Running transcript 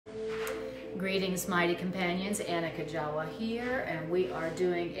Greetings, mighty companions. Anna Kujawa here, and we are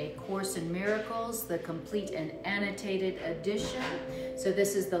doing A Course in Miracles, the Complete and Annotated Edition. So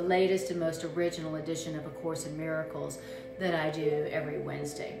this is the latest and most original edition of A Course in Miracles that I do every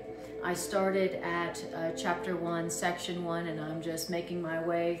Wednesday. I started at chapter 1, section 1, and I'm just making my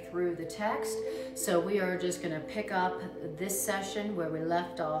way through the text. So we are just going to pick up this session where we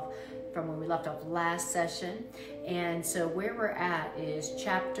left off from when we left off last session. And so where we're at is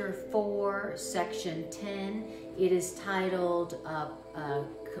chapter 4, section 10. It is titled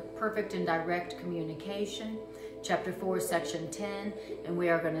Perfect and Direct Communication. Chapter 4, section 10, and we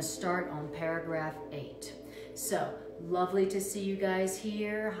are going to start on paragraph 8. So, lovely to see you guys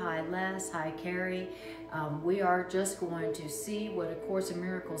here. Hi Les, hi Carrie. We are just going to see what A Course in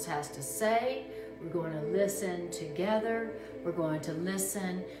Miracles has to say. We're going to listen together. We're going to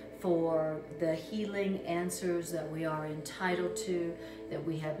listen for the healing answers that we are entitled to, that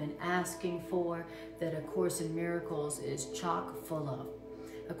we have been asking for, that A Course in Miracles is chock full of.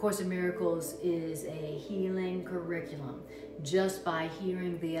 A Course in Miracles is a healing curriculum. Just by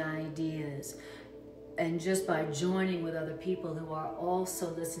hearing the ideas and just by joining with other people who are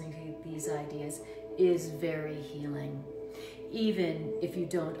also listening to these ideas is very healing. Even if you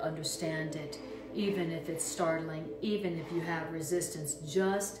don't understand it, even if it's startling, even if you have resistance,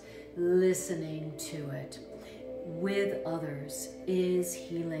 just listening to it with others is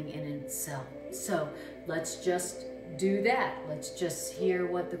healing in itself. So let's just do that. Let's just hear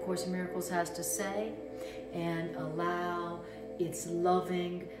what the Course in Miracles has to say and allow its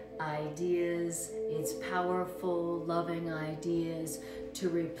loving ideas, its powerful, loving ideas to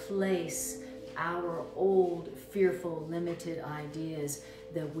replace our old, fearful, limited ideas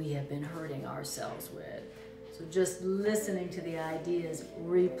that we have been hurting ourselves with. So just listening to the ideas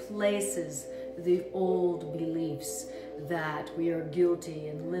replaces the old beliefs that we are guilty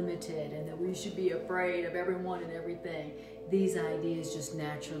and limited and that we should be afraid of everyone and everything. These ideas just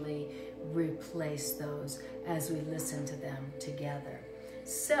naturally replace those as we listen to them together.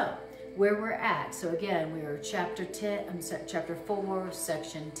 So where we're at, so again, we are chapter 4,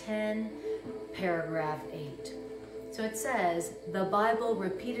 section 10, paragraph 8. So it says, the Bible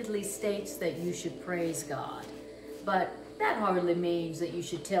repeatedly states that you should praise God, but that hardly means that you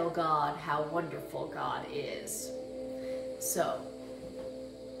should tell God how wonderful God is. So,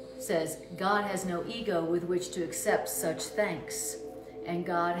 it says, God has no ego with which to accept such thanks, and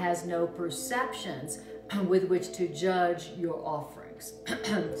God has no perceptions with which to judge your offerings.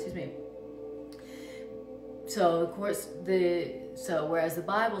 Excuse me. So, of course, whereas the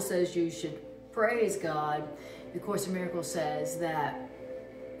Bible says you should praise God, the Course in Miracles says that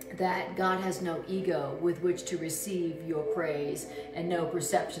God has no ego with which to receive your praise and no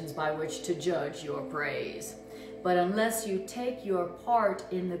perceptions by which to judge your praise. But unless you take your part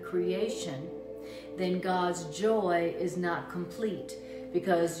in the creation, then God's joy is not complete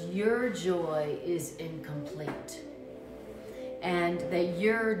because your joy is incomplete. And that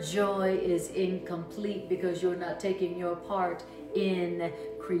your joy is incomplete because you're not taking your part in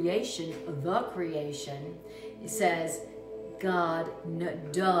creation, the creation. It says God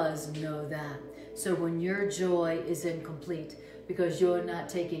does know that. So when your joy is incomplete because you're not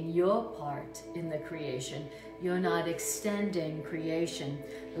taking your part in the creation, you're not extending creation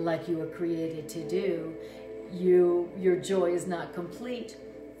like you were created to do, your joy is not complete,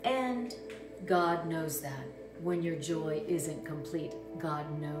 and God knows that. When your joy isn't complete,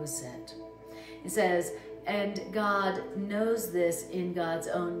 God knows it. It says, and God knows this in God's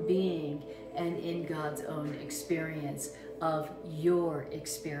own being and in God's own experience of your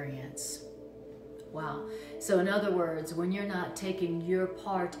experience. Wow. So in other words, when you're not taking your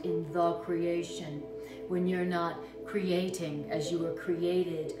part in the creation, when you're not creating as you were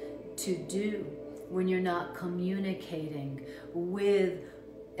created to do, when you're not communicating with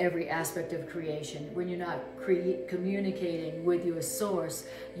every aspect of creation, when you're not communicating with your source,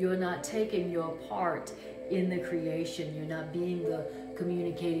 you're not taking your part in the creation, you're not being the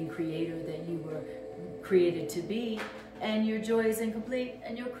communicating creator that you were created to be, and your joy is incomplete,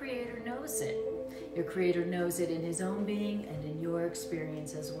 and your creator knows it. Your creator knows it in his own being and in your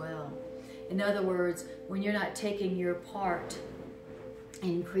experience as well. In other words, when you're not taking your part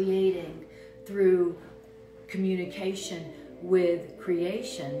in creating through communication with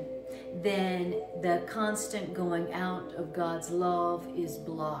creation, then the constant going out of God's love is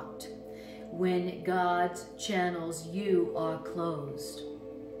blocked. When God's channels, you are closed.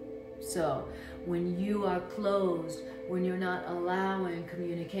 So when you are closed, when you're not allowing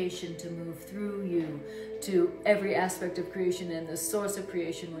communication to move through you to every aspect of creation and the source of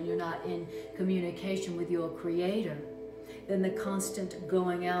creation, when you're not in communication with your creator, then the constant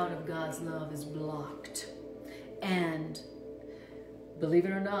going out of God's love is blocked. And believe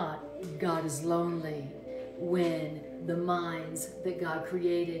it or not, God is lonely when the minds that God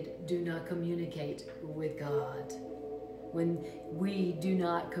created do not communicate with God. When we do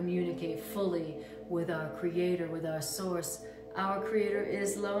not communicate fully with our Creator, with our Source, our Creator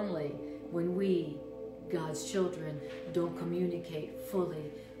is lonely when we, God's children, don't communicate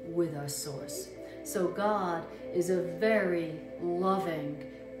fully with our Source. So God is a very loving,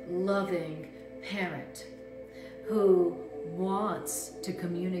 loving parent who wants to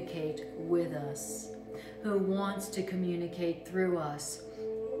communicate with us, who wants to communicate through us,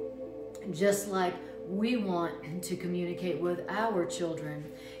 just like we want to communicate with our children.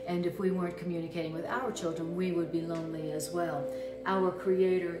 And if we weren't communicating with our children, we would be lonely as well. Our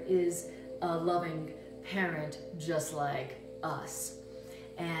Creator is a loving parent just like us.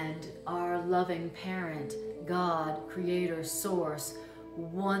 And our loving parent, God, Creator, Source,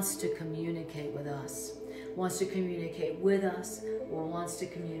 wants to communicate with us, wants to communicate with us, or wants to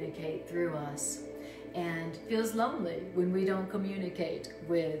communicate through us, and feels lonely when we don't communicate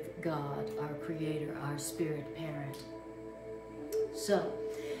with God, our Creator, our Spirit Parent. So,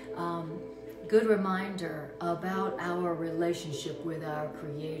 good reminder about our relationship with our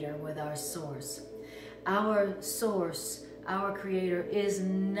Creator, with our Source. Our Source, our Creator, is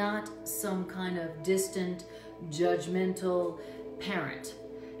not some kind of distant, judgmental parent.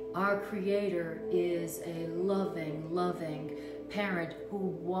 Our Creator is a loving, loving parent who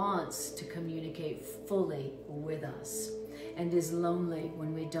wants to communicate fully with us and is lonely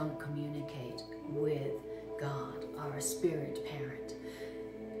when we don't communicate with God, our Spirit Parent.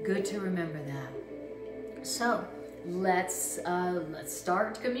 Good to remember that. So let's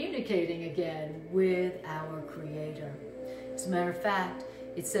start communicating again with our Creator. As a matter of fact,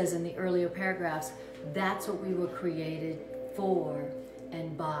 it says in the earlier paragraphs, that's what we were created for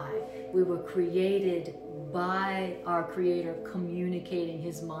and by. We were created by our Creator communicating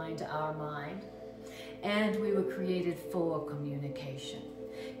His mind to our mind. And we were created for communication.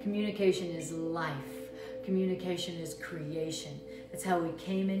 Communication is life. Communication is creation. That's how we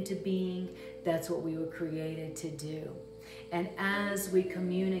came into being. That's what we were created to do. And as we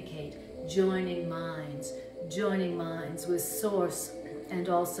communicate, joining minds with Source and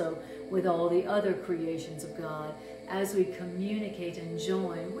also with all the other creations of God, as we communicate and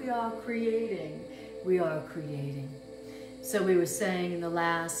join, we are creating. We are creating. So we were saying in the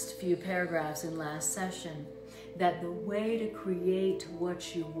last few paragraphs in last session that the way to create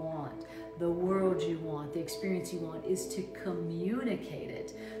what you want, the world you want, the experience you want, is to communicate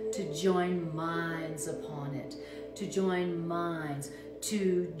it, to join minds upon it, to join minds,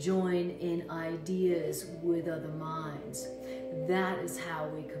 to join in ideas with other minds. That is how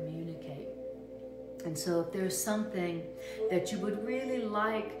we communicate. And so if there's something that you would really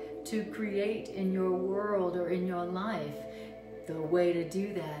like to create in your world or in your life, the way to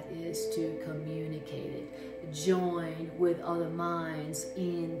do that is to communicate it. Join with other minds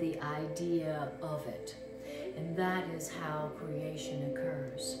in the idea of it. And that is how creation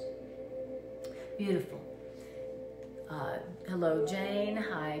occurs. Beautiful. Hello, Jane.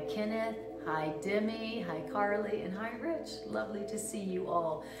 Hi, Kenneth. Hi, Demi. Hi, Carly. And hi, Rich. Lovely to see you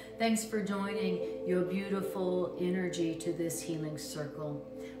all. Thanks for joining your beautiful energy to this healing circle.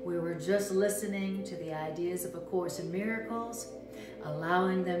 We were just listening to the ideas of A Course in Miracles,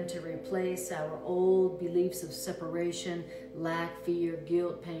 allowing them to replace our old beliefs of separation, lack, fear,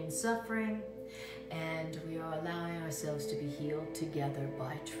 guilt, pain, suffering, and we are allowing ourselves to be healed together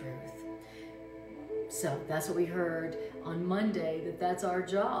by truth. So that's what we heard on Monday, that's our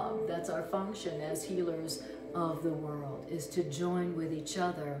job, that's our function as healers of the world, is to join with each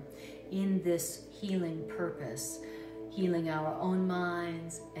other in this healing purpose, healing our own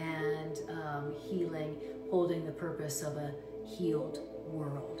minds and holding the purpose of a healed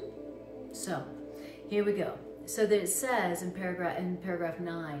world. So here we go. So that it says in paragraph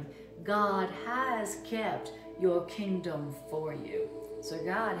 9, God has kept your kingdom for you. So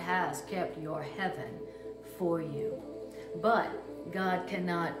God has kept your heaven for you. But God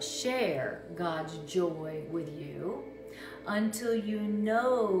cannot share God's joy with you until you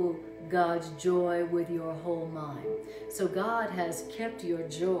know God's joy with your whole mind. So God has kept your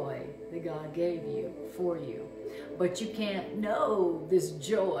joy that God gave you for you. But you can't know this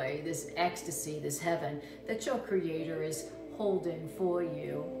joy, this ecstasy, this heaven that your Creator is holding for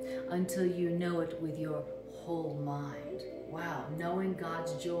you until you know it with your whole mind. Wow, knowing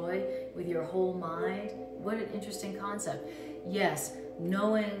God's joy with your whole mind, what an interesting concept. Yes,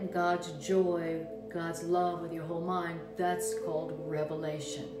 knowing God's joy, God's love with your whole mind, that's called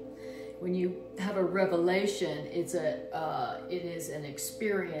revelation. when you have a revelation, it is an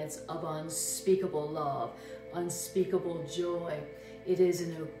experience of unspeakable love, unspeakable joy. It is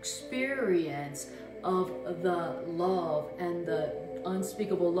an experience of the love and the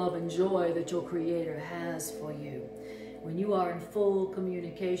unspeakable love and joy that your Creator has for you. When you are in full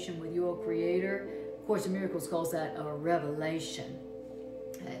communication with your Creator, Course in Miracles calls that a revelation.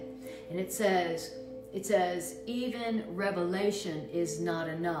 Okay? And it says, even revelation is not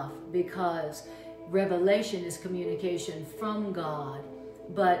enough, because revelation is communication from God,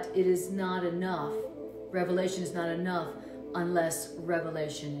 but it is not enough. Revelation is not enough unless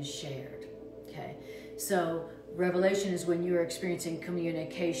revelation is shared. Okay, so revelation is when you're experiencing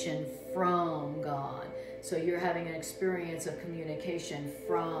communication from God. So you're having an experience of communication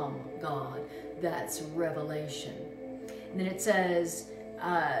from God. That's revelation. And then it says,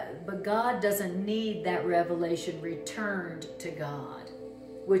 but God doesn't need that revelation returned to God,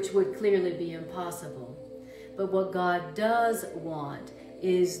 which would clearly be impossible. But what God does want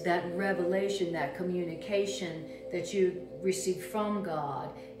is that revelation, that communication that you receive from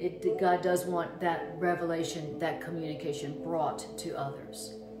God. God does want that revelation, that communication brought to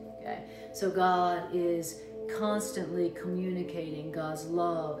others. Okay? So God is constantly communicating God's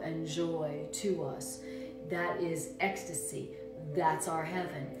love and joy to us. That is ecstasy. That's our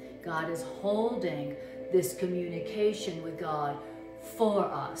heaven. God is holding this communication with God for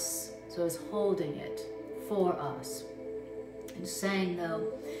us. So He's holding it for us. And saying,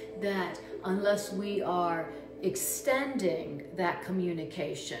 though, that unless we are extending that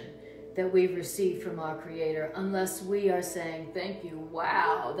communication that we've received from our Creator, unless we are saying, thank you,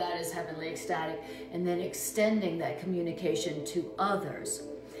 wow, that is heavenly ecstatic, and then extending that communication to others,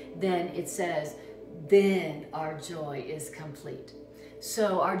 then it says, then our joy is complete.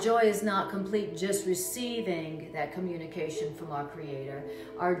 So our joy is not complete just receiving that communication from our Creator.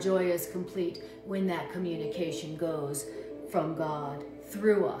 Our joy is complete when that communication goes from God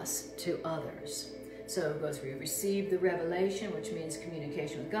through us to others. So it goes, we receive the revelation, which means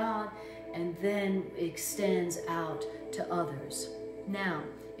communication with God, and then extends out to others. Now,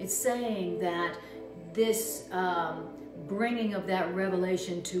 it's saying that this bringing of that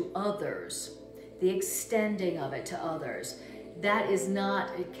revelation to others, the extending of it to others, that is not,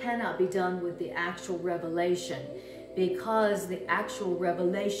 it cannot be done with the actual revelation, because the actual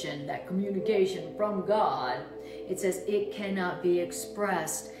revelation, that communication from God, it says it cannot be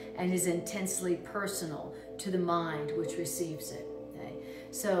expressed and is intensely personal to the mind which receives it. Okay?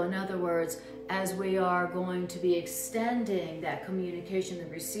 So in other words, as we are going to be extending that communication that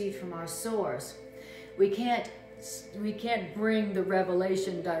we receive from our source, we can't bring the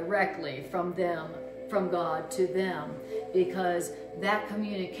revelation directly from God to them, because that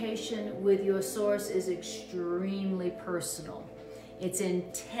communication with your source is extremely personal. It's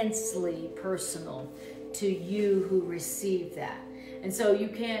intensely personal to you who receive that. And so you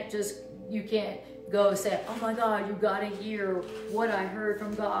can't go say, oh my God, you got to hear what I heard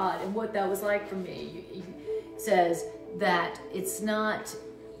from God and what that was like for me. It says that it's not,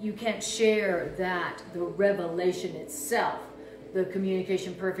 you can't share that, the revelation itself, the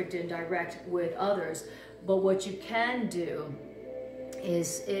communication perfect and direct with others. But what you can do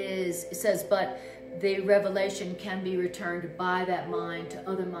is it says, but the revelation can be returned by that mind to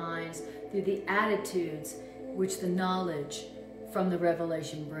other minds through the attitudes which the knowledge from the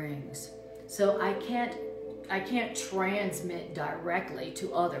revelation brings. So I can't transmit directly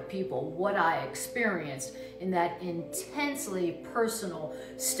to other people what I experienced in that intensely personal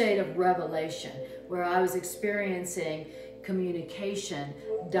state of revelation, where I was experiencing communication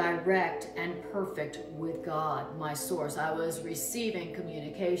direct and perfect with God, my source. I was receiving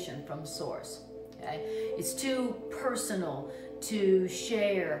communication from source. Okay? It's too personal to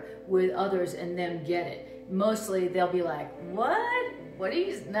share with others and them get it. Mostly they'll be like, what? What are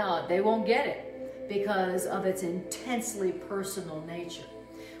you? No, they won't get it because of its intensely personal nature.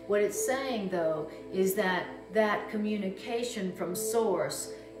 What it's saying, though, is that that communication from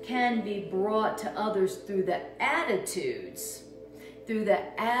source can be brought to others through the attitudes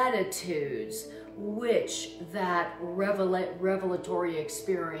which that revelatory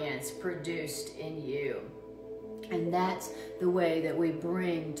experience produced in you. And that's the way that we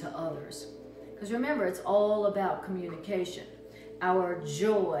bring to others. Because remember, it's all about communication. Our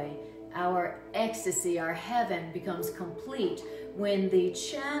joy, our ecstasy, our heaven becomes complete when the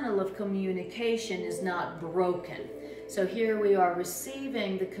channel of communication is not broken. So here we are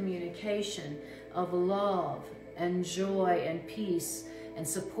receiving the communication of love and joy and peace and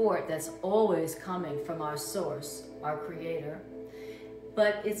support that's always coming from our source, our Creator.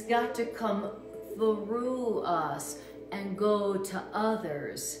 But it's got to come through us and go to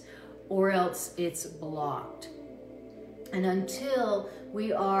others or else it's blocked. And until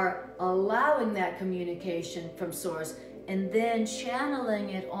we are allowing that communication from source and then channeling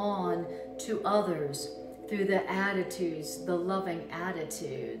it on to others through the attitudes, the loving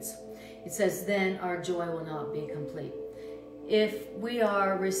attitudes, it says, then our joy will not be complete. If we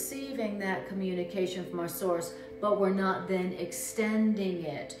are receiving that communication from our source, but we're not then extending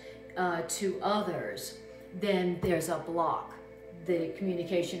it to others, then there's a block. The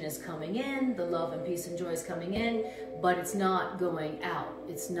communication is coming in, the love and peace and joy is coming in, but it's not going out.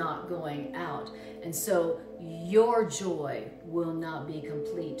 It's not going out. And so your joy will not be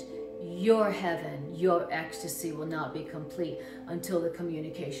complete. Your heaven, your ecstasy will not be complete until the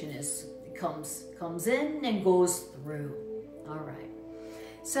communication comes in and goes through. All right.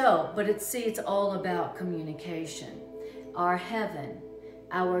 So, but it's all about communication. Our heaven,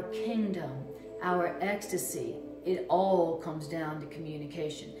 our kingdom, our ecstasy, it all comes down to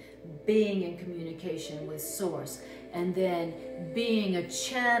communication. Being in communication with source, and then being a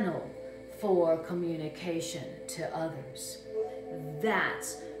channel for communication to others.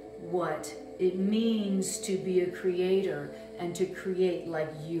 That's what it means to be a creator and to create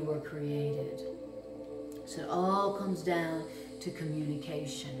like you were created. So it all comes down to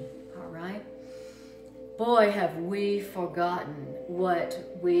communication, all right? Boy, have we forgotten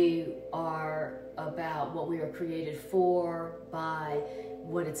what we are about, what we are created for, by,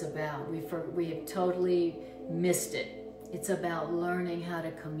 what it's about. We have totally missed it. It's about learning how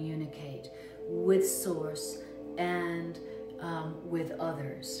to communicate with source and with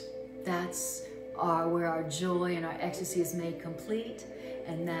others. That's where our joy and our ecstasy is made complete,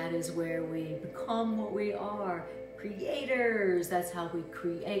 and that is where we become what we are, creators. That's how we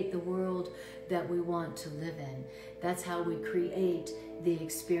create the world that we want to live in. That's how we create the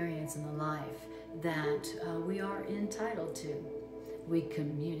experience and the life that we are entitled to. We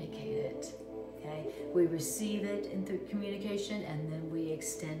communicate it, okay? We receive it through communication, and then we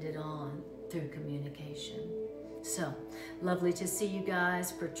extend it on through communication. So, lovely to see you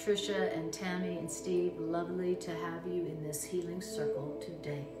guys, Patricia and Tammy and Steve. Lovely to have you in this healing circle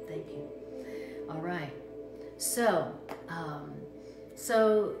today. Thank you. All right. So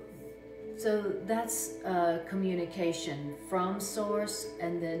that's communication from source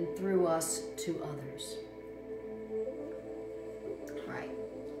and then through us to others. All right.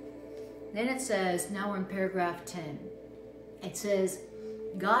 Then it says, now we're in paragraph 10. It says,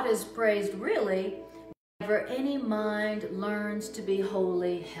 God is praised really whenever any mind learns to be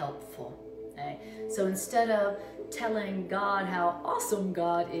wholly helpful. Okay? So instead of telling God how awesome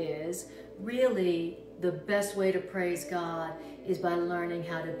God is, really the best way to praise God is by learning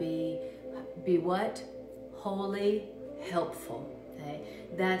how to be what? Wholly helpful. Okay?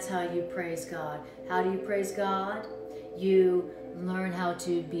 That's how you praise God. How do you praise God? You learn how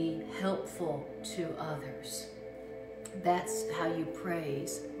to be helpful to others. That's how you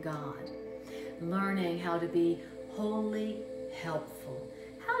praise God. Learning how to be wholly helpful.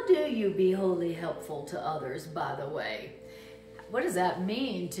 How do you be wholly helpful to others, by the way? What does that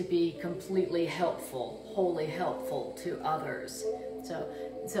mean to be completely helpful, wholly helpful to others?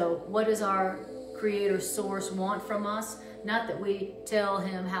 So what does our Creator Source want from us? Not that we tell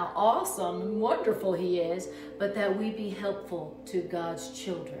Him how awesome and wonderful He is, but that we be helpful to God's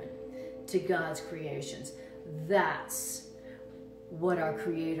children, to God's creations. That's what our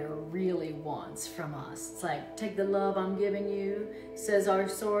Creator really wants from us. It's like, take the love I'm giving you, says our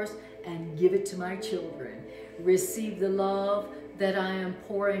Source, and give it to my children. Receive the love that I am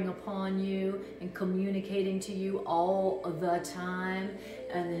pouring upon you and communicating to you all the time,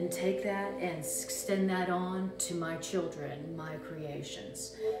 and then take that and extend that on to my children, my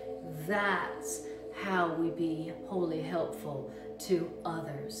creations. That's how we be wholly helpful to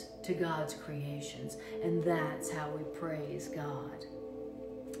others, to God's creations, and that's how we praise God.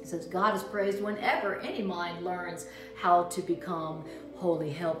 It says God is praised whenever any mind learns how to become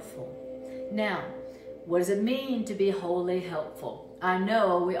wholly helpful. Now, what does it mean to be wholly helpful? I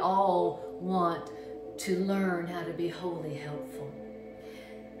know we all want to learn how to be wholly helpful.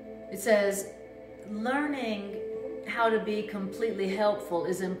 It says, learning how to be completely helpful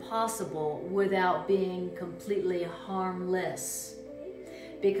is impossible without being completely harmless,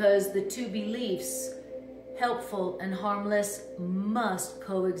 because the two beliefs, helpful and harmless, must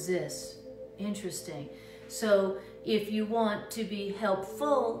coexist. Interesting. So if you want to be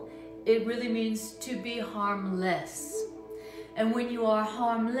helpful, it really means to be harmless. And when you are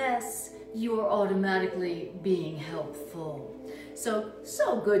harmless, you are automatically being helpful. So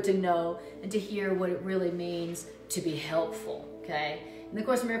good to know and to hear what it really means to be helpful, okay? And the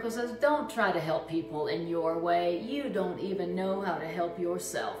Course in Miracles says, don't try to help people in your way. You don't even know how to help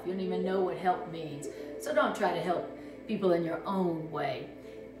yourself. You don't even know what help means. So don't try to help people in your own way.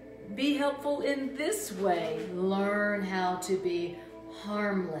 Be helpful in this way. Learn how to be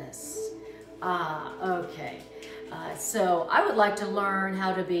harmless. Okay. So I would like to learn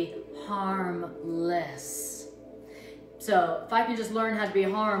how to be harmless. So if I can just learn how to be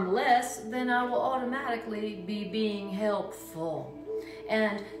harmless, then I will automatically be being helpful.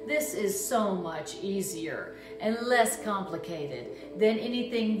 And this is so much easier and less complicated than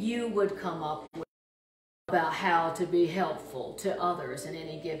anything you would come up with about how to be helpful to others in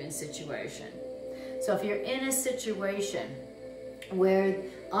any given situation. So if you're in a situation where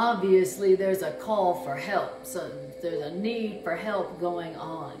obviously there's a call for help, so there's a need for help going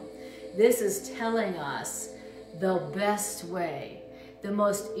on, this is telling us the best way, the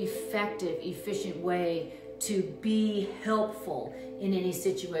most effective, efficient way to be helpful in any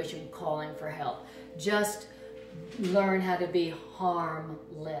situation calling for help. Just learn how to be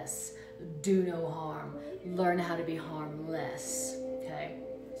harmless. Do no harm. Learn how to be harmless. Okay?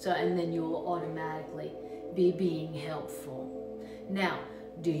 So, and then you will automatically be being helpful. Now,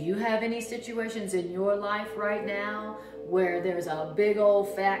 do you have any situations in your life right now where there's a big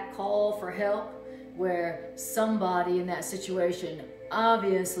old fat call for help, where somebody in that situation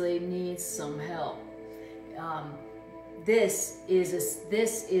obviously needs some help? This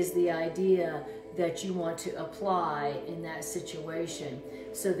is the idea that you want to apply in that situation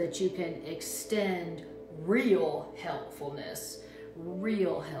so that you can extend real helpfulness,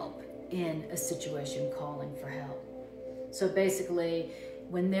 real help in a situation calling for help. So basically,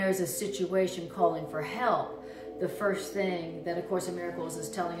 when there's a situation calling for help, the first thing that A Course in Miracles is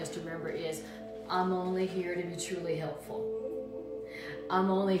telling us to remember is, I'm only here to be truly helpful. I'm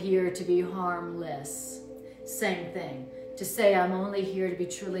only here to be harmless. Same thing. To say I'm only here to be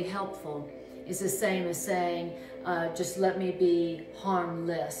truly helpful is the same as saying, just let me be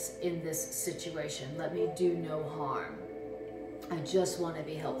harmless in this situation. Let me do no harm. I just want to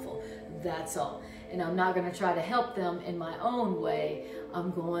be helpful. That's all. And I'm not going to try to help them in my own way.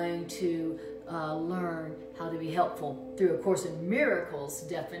 I'm going to learn how to be helpful through A Course in Miracles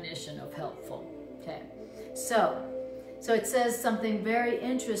definition of helpful. Okay. So it says something very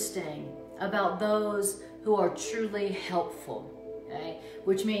interesting about those who are truly helpful, okay?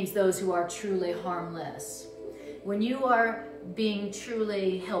 Which means those who are truly harmless. When you are being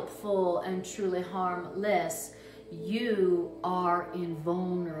truly helpful and truly harmless, you are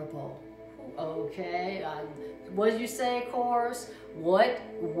invulnerable. Okay, what did you say, Course?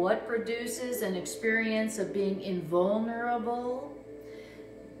 What produces an experience of being invulnerable?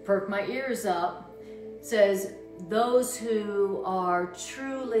 Perk my ears up. It says, those who are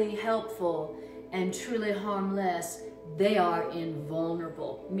truly helpful and truly harmless, they are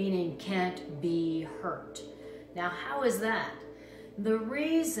invulnerable, meaning can't be hurt. Now, how is that? The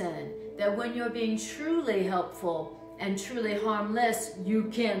reason that when you're being truly helpful and truly harmless, you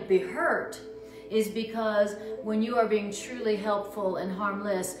can't be hurt is because when you are being truly helpful and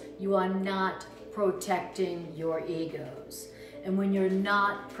harmless, you are not protecting your egos. And when you're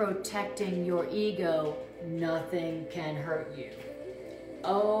not protecting your ego, nothing can hurt you.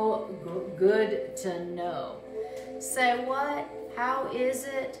 Oh, good to know. Say what? How is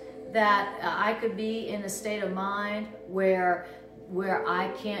it that I could be in a state of mind where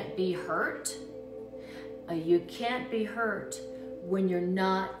I can't be hurt? You can't be hurt when you're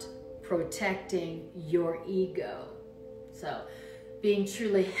not protecting your ego. So being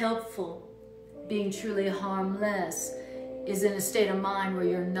truly helpful, being truly harmless is in a state of mind where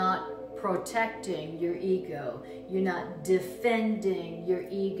you're not protecting your ego. You're not defending your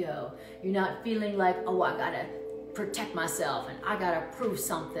ego. You're not feeling like, oh, I gotta protect myself and I gotta prove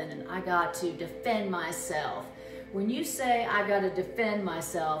something and I got to defend myself. When you say I gotta defend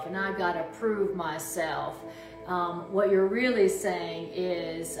myself and I gotta prove myself, what you're really saying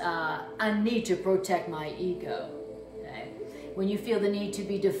is I need to protect my ego. Okay? When you feel the need to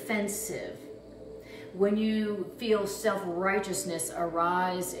be defensive, when you feel self-righteousness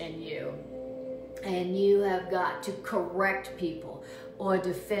arise in you and you have got to correct people or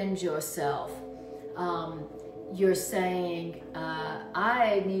defend yourself, you're saying,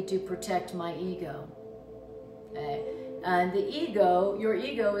 I need to protect my ego. Okay? And the ego, your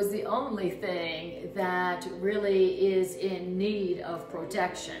ego is the only thing that really is in need of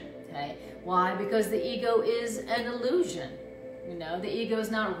protection. Okay? Why? Because the ego is an illusion. You know, the ego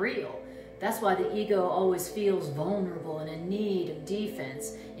is not real. That's why the ego always feels vulnerable and in need of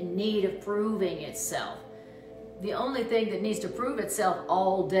defense, in need of proving itself. The only thing that needs to prove itself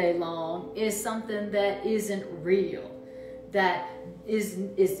all day long is something that isn't real. that is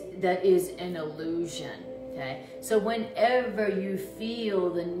an illusion. Okay, so whenever you feel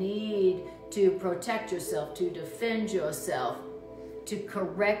the need to protect yourself, to defend yourself, to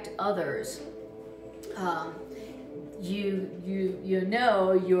correct others, you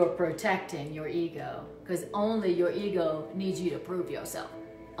know you're protecting your ego, because only your ego needs you to prove yourself.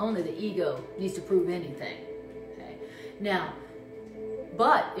 Only the ego needs to prove anything. Okay, now,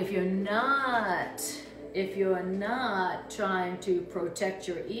 but if you're not trying to protect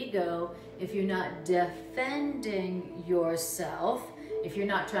your ego, if you're not defending yourself, if you're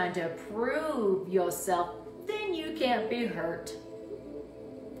not trying to prove yourself, then you can't be hurt.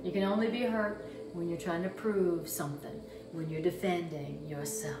 You can only be hurt when you're trying to prove something, when you're defending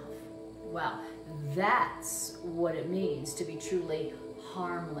yourself. Wow, that's what it means to be truly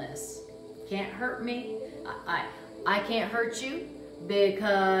harmless. Can't hurt me. I can't hurt you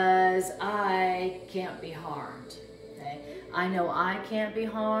because I can't be harmed. Okay? I know I can't be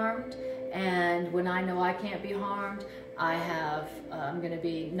harmed, and when I know I can't be harmed, I'm going to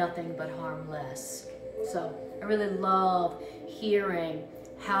be nothing but harmless. So I really love hearing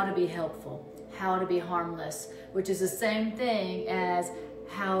how to be helpful, how to be harmless, which is the same thing as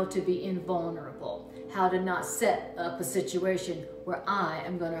how to be invulnerable, how to not set up a situation where I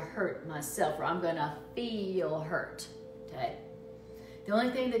am going to hurt myself, or I'm going to feel hurt. Okay? The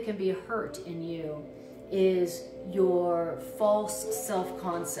only thing that can be hurt in you is your false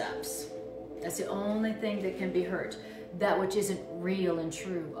self-concepts. That's the only thing that can be hurt, that which isn't real and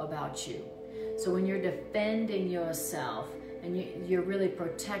true about you. So when you're defending yourself and you're really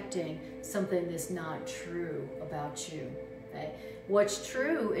protecting something that's not true about you, okay? What's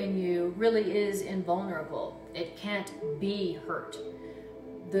true in you really is invulnerable. It can't be hurt.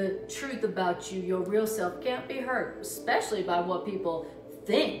 The truth about you, your real self, can't be hurt, especially by what people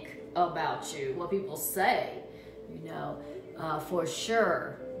think about you, what people say, you know, for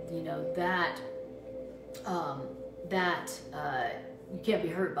sure, you know, that you can't be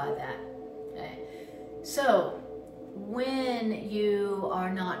hurt by that. Okay? So when you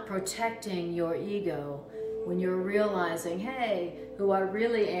are not protecting your ego, when you're realizing, hey, who I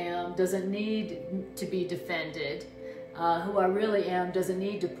really am doesn't need to be defended, who I really am doesn't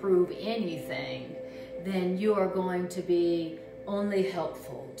need to prove anything, then you are going to be only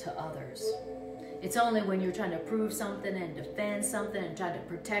helpful to others. It's only when you're trying to prove something and defend something and try to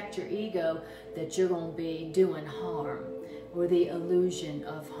protect your ego that you're going to be doing harm, or the illusion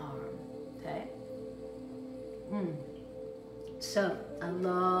of harm. Okay? So I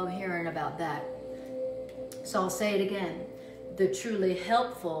love hearing about that. So I'll say it again. The truly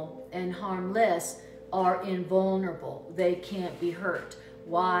helpful and harmless are invulnerable. They can't be hurt.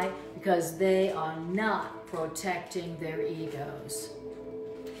 Why? Because they are not protecting their egos.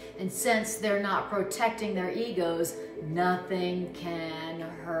 And since they're not protecting their egos, nothing can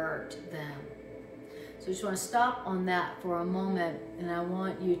hurt them. So I just want to stop on that for a moment, and I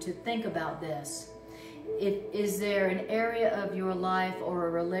want you to think about this. Is there an area of your life or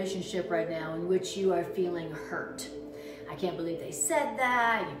a relationship right now in which you are feeling hurt? I can't believe they said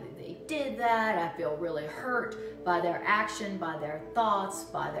that. I can't believe they did that. I feel really hurt by their action, by their thoughts,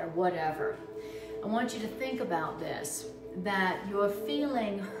 by their whatever. I want you to think about this, that you're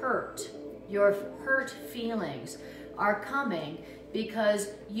feeling hurt. Your hurt feelings are coming because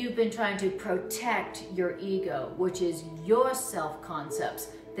you've been trying to protect your ego, which is your self-concepts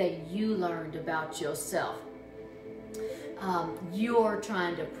that you learned about yourself. You're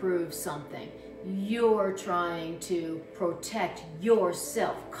trying to prove something. You're trying to protect your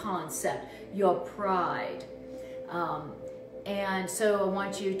self-concept, your pride. And so I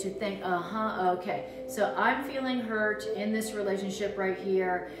want you to think, okay, so I'm feeling hurt in this relationship right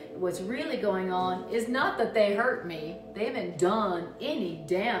here. What's really going on is not that they hurt me. They haven't done any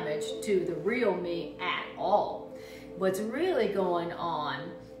damage to the real me at all. What's really going on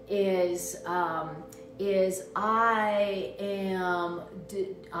is I am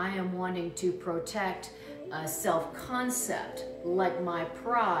wanting to protect a self-concept like my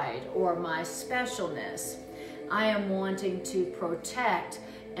pride or my specialness. I am wanting to protect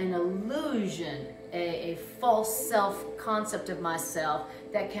an illusion, a false self-concept of myself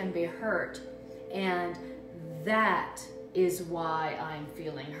that can be hurt. And that is why I'm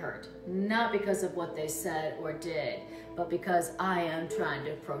feeling hurt. Not because of what they said or did, but because I am trying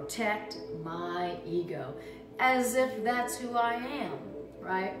to protect my ego, as if that's who I am,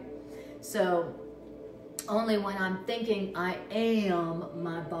 right? So only when I'm thinking I am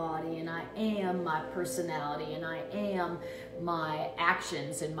my body and I am my personality and I am my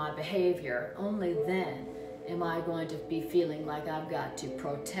actions and my behavior, only then am I going to be feeling like I've got to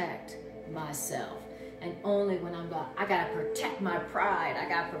protect myself. And only when I gotta protect my pride, I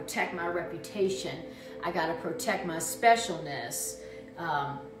gotta protect my reputation, I gotta protect my specialness,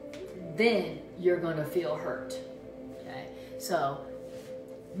 then you're gonna feel hurt. Okay, so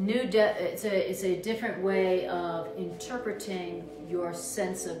it's a different way of interpreting your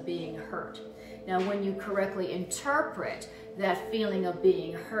sense of being hurt. Now, when you correctly interpret that feeling of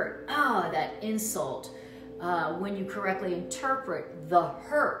being hurt, that insult, when you correctly interpret the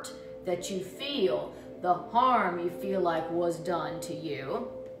hurt that you feel, the harm you feel like was done to you,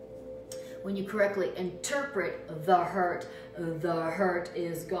 when you correctly interpret the hurt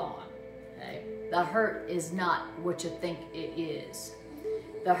is gone. Okay? The hurt is not what you think it is.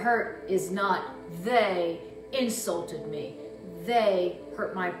 The hurt is not, they insulted me, they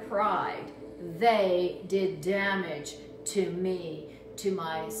hurt my pride, they did damage to me, to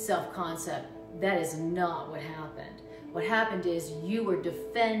my self-concept. That is not what happened. What happened is you were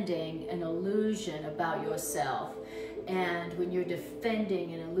defending an illusion about yourself. And when you're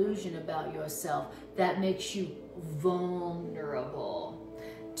defending an illusion about yourself, that makes you vulnerable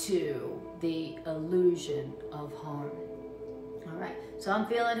to the illusion of harm. All right, so I'm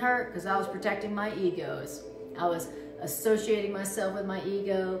feeling hurt because I was protecting my egos. I was associating myself with my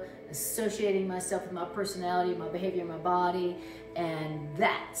ego, associating myself with my personality, my behavior, my body, and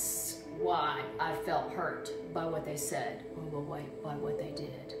that's why I felt hurt by what they said or by what they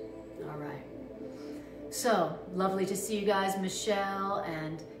did. All right. So lovely to see you guys, Michelle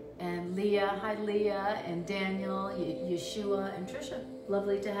and Leah. Hi, Leah, and Daniel, Yeshua, and Trisha.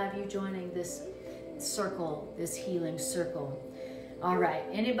 Lovely to have you joining this circle, this healing circle. All right,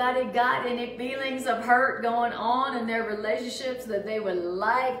 anybody got any feelings of hurt going on in their relationships that they would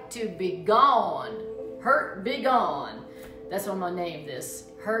like to be gone? Hurt, be gone. That's what I'm gonna name this.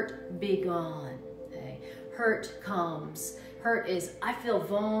 Hurt, be gone. Okay. Hurt comes. Hurt is, I feel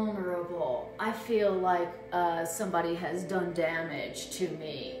vulnerable. I feel like somebody has done damage to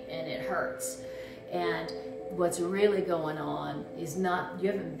me and it hurts. And what's really going on is not,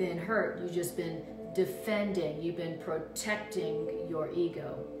 you haven't been hurt, you've just been defending, you've been protecting your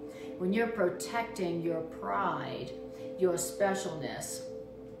ego. When you're protecting your pride, your specialness,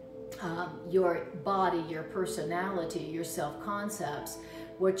 your body, your personality, your self-concepts,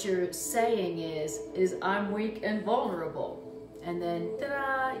 what you're saying is I'm weak and vulnerable. And then,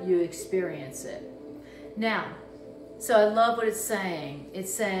 ta-da, you experience it. Now, so I love what it's saying.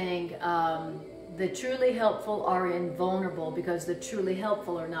 It's saying the truly helpful are invulnerable because the truly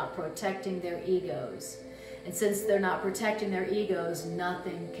helpful are not protecting their egos. And since they're not protecting their egos,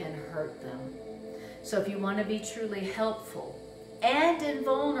 nothing can hurt them. So if you want to be truly helpful and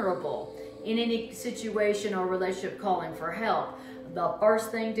invulnerable in any situation or relationship calling for help, the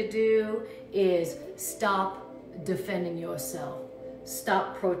first thing to do is stop defending yourself.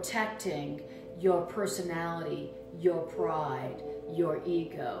 Stop protecting your personality, your pride, your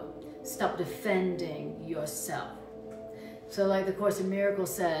ego. Stop defending yourself. So like the Course in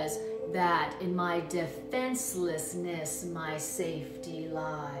Miracles says that in my defenselessness, my safety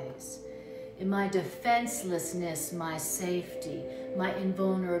lies. In my defenselessness, my safety, my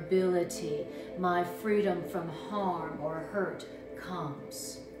invulnerability, my freedom from harm or hurt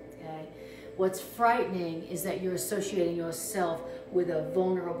comes. Okay? What's frightening is that you're associating yourself with a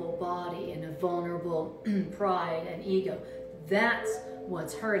vulnerable body and a vulnerable pride and ego. That's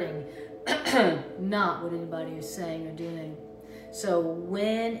what's hurting, not what anybody is saying or doing. So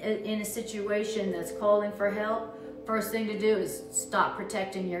when in a situation that's calling for help, first thing to do is stop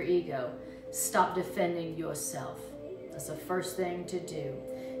protecting your ego. Stop defending yourself. That's the first thing to do.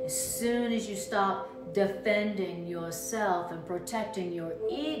 As soon as you stop defending yourself and protecting your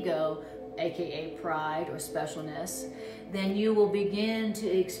ego, aka pride or specialness, then you will begin to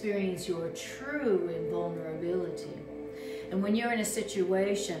experience your true invulnerability. And when you're in a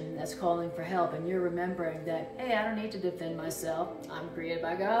situation that's calling for help and you're remembering that, hey, I don't need to defend myself. I'm created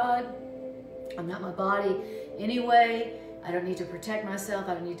by God. I'm not my body anyway. I don't need to protect myself.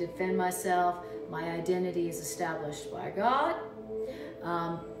 I don't need to defend myself. My identity is established by God.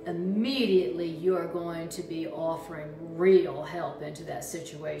 Immediately you're going to be offering real help into that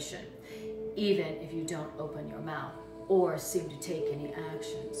situation, even if you don't open your mouth or seem to take any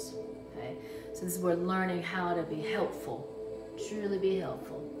actions. Okay? So this is where learning how to be helpful, truly be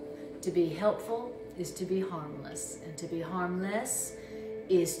helpful. To be helpful is to be harmless, and to be harmless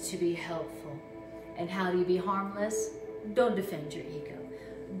is to be helpful. And how do you be harmless? Don't defend your ego.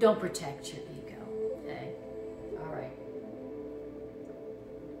 Don't protect your ego. Okay? All right.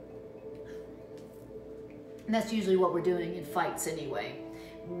 And that's usually what we're doing in fights anyway.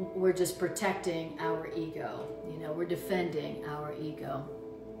 We're just protecting our ego. You know, we're defending our ego.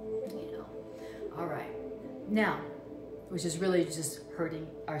 You know, All right. Now, which is really just hurting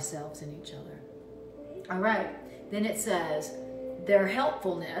ourselves and each other. All right. Then it says, their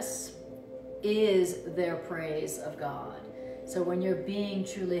helpfulness is their praise of God. So when you're being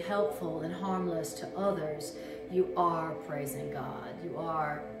truly helpful and harmless to others, you are praising God. You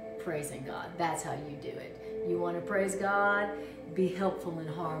are praising God. That's how you do it. You want to praise God? Be helpful and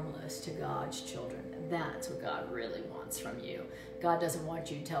harmless to God's children. That's what God really wants from you. God doesn't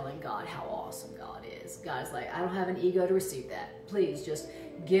want you telling God how awesome God is. God's like, I don't have an ego to receive that. Please just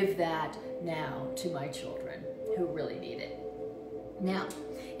give that now to my children who really need it. Now,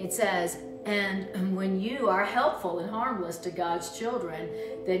 it says, and when you are helpful and harmless to God's children,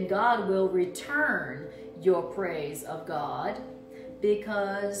 then God will return your praise of God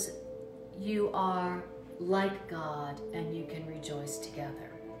because you are like God and you can rejoice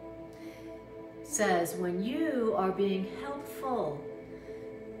together. It says, when you are being helpful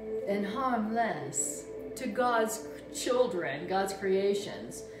and harmless to God's children, God's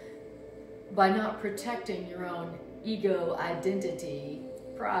creations, by not protecting your own ego, identity,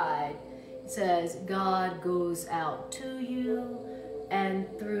 pride, it says God goes out to you and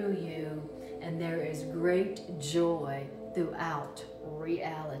through you, and there is great joy throughout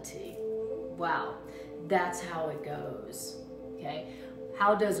reality. Wow, that's how it goes. Okay,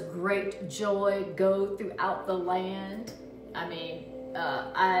 how does great joy go throughout the land? I mean,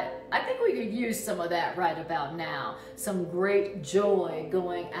 I think we could use some of that right about now. Some great joy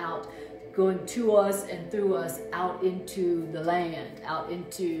going to us and through us out into the land, out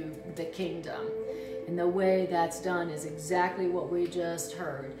into the kingdom. And the way that's done is exactly what we just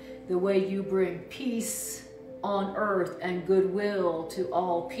heard. The way you bring peace on earth and goodwill to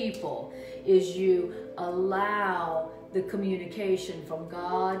all people is you allow the communication from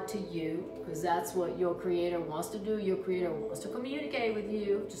God to you, because that's what your Creator wants to do. Your Creator wants to communicate with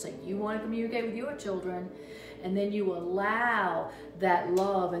you, just like you want to communicate with your children. And then you allow that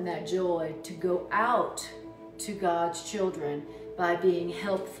love and that joy to go out to God's children by being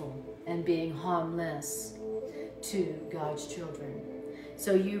helpful and being harmless to God's children.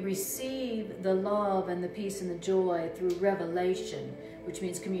 So you receive the love and the peace and the joy through revelation, which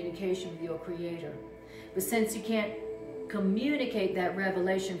means communication with your Creator. But since you can't communicate that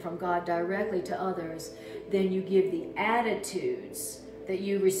revelation from God directly to others, then you give the attitudes that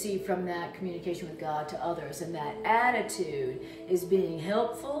you receive from that communication with God to others. And that attitude is being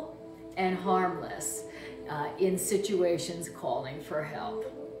helpful and harmless in situations calling for help.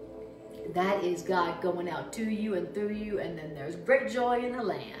 That is God going out to you and through you, and then there's great joy in the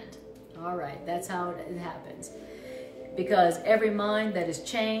land. All right, that's how it happens. Because every mind that is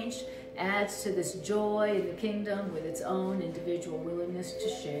changed adds to this joy in the kingdom with its own individual willingness to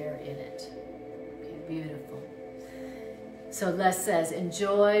share in it. Okay, beautiful. So Les says,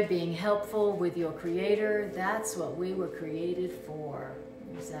 enjoy being helpful with your Creator. That's what we were created for.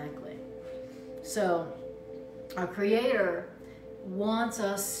 Exactly. So our Creator wants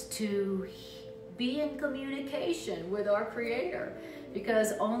us to be in communication with our Creator,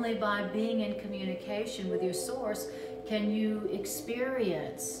 because only by being in communication with your source can you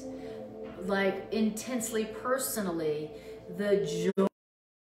experience, like intensely personally, the joy,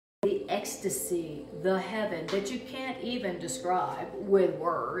 the ecstasy, the heaven that you can't even describe with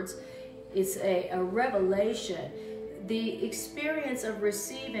words. It's a revelation. The experience of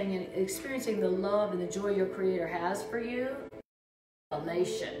receiving and experiencing the love and the joy your Creator has for you,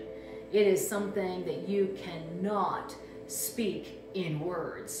 revelation. It is something that you cannot speak in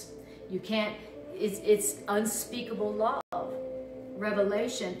words. You can't, it's unspeakable love.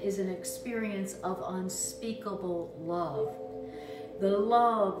 Revelation is an experience of unspeakable love. The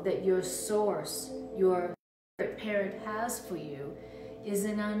love that your source, your spirit parent has for you is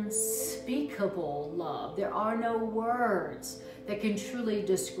an unspeakable love. There are no words that can truly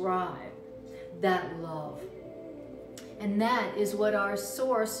describe that love. And that is what our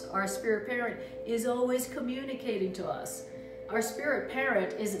source, our spirit parent, is always communicating to us. Our spirit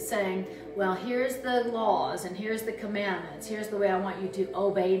parent isn't saying, well, here's the laws and here's the commandments. Here's the way I want you to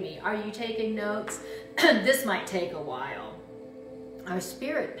obey me. Are you taking notes? This might take a while. Our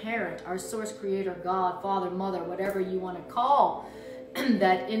spirit parent, our source creator, God, Father, Mother, whatever you want to call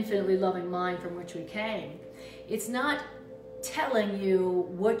that infinitely loving mind from which we came, it's not telling you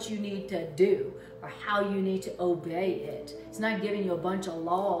what you need to do or how you need to obey it. It's not giving you a bunch of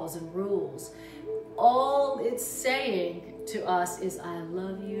laws and rules. All it's saying to us is, I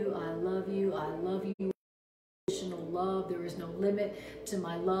love you, I love you, I love you. love. There is no limit to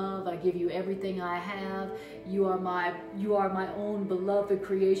my love. I give you everything I have. You are my own beloved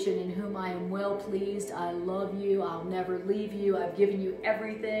creation in whom I am well pleased. I love you. I'll never leave you. I've given you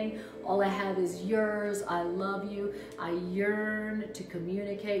everything. All I have is yours. I love you. I yearn to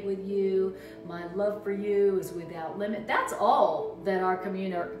communicate with you. My love for you is without limit. That's all that our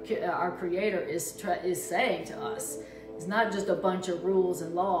Creator is saying to us. It's not just a bunch of rules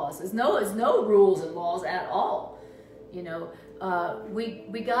and laws. It's no rules and laws at all. You know,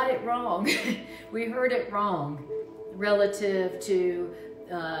 we got it wrong. We heard it wrong relative to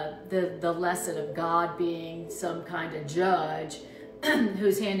the lesson of God being some kind of judge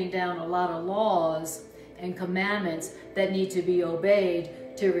who's handing down a lot of laws and commandments that need to be obeyed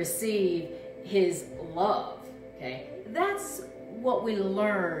to receive his love. Okay, that's what we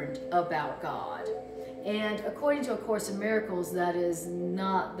learned about God. And according to A Course in Miracles, that is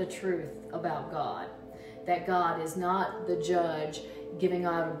not the truth about God. That God is not the judge giving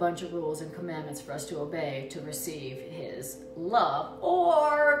out a bunch of rules and commandments for us to obey to receive his love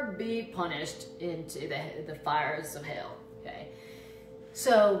or be punished into the fires of hell. Okay.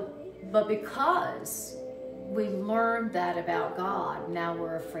 So, but because we learned that about God, now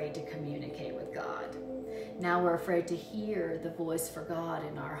we're afraid to communicate with God. Now we're afraid to hear the voice for God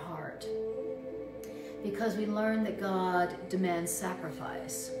in our heart. Because we learn that God demands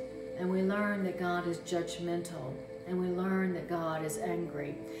sacrifice, and we learn that God is judgmental, and we learn that God is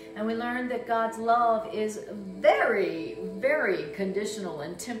angry, and we learn that God's love is very, very conditional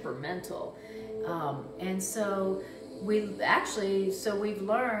and temperamental. And so we've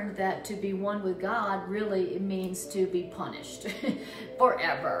learned that to be one with God really means to be punished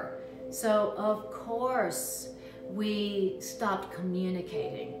forever. So of course we stopped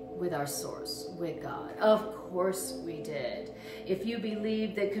communicating with our source, with God. Of course we did. If you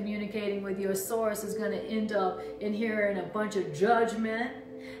believe that communicating with your source is going to end up in hearing a bunch of judgment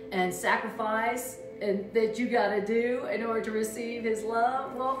and sacrifice and that you got to do in order to receive his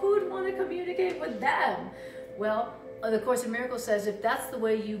love, well, who would want to communicate with them? Well, the Course in Miracles says if that's the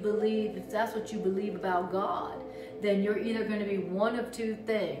way you believe, if that's what you believe about God, then you're either going to be one of two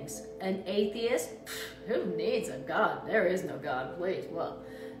things. An atheist, who needs a God? There is no God, please. Well,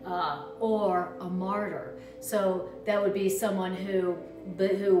 or a martyr. So that would be someone who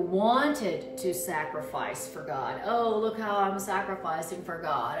wanted to sacrifice for God. Oh, look how I'm sacrificing for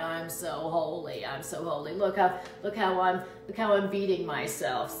God. I'm so holy. I'm so holy. Look how I'm beating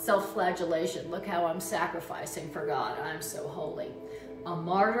myself. Self-flagellation. Look how I'm sacrificing for God. I'm so holy. A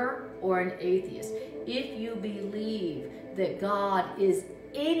martyr or an atheist. If you believe that God is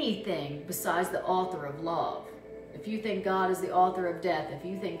anything besides the author of love, if you think God is the author of death, if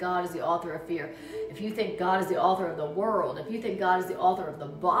you think God is the author of fear, if you think God is the author of the world, if you think God is the author of the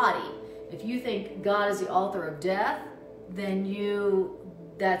body, if you think God is the author of death, then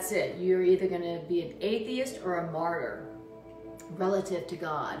that's it. You're either going to be an atheist or a martyr relative to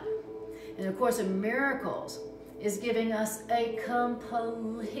God. And of course, in Miracles is giving us a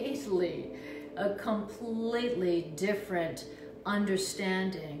completely different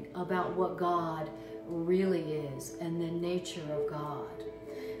understanding about what God really is and the nature of God.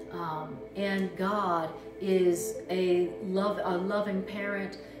 And God is a loving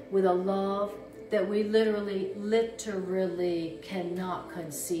parent with a love that we literally cannot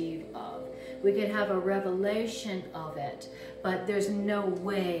conceive of. We could have a revelation of it, but there's no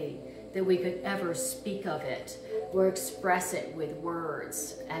way that we could ever speak of it or express it with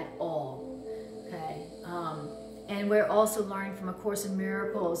words at all. Okay, and we're also learning from A Course in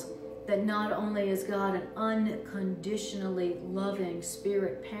Miracles that not only is God an unconditionally loving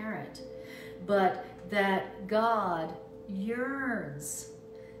spirit parent, but that God yearns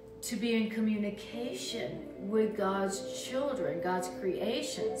to be in communication with God's children, God's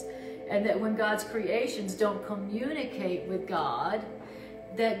creations, and that when God's creations don't communicate with God,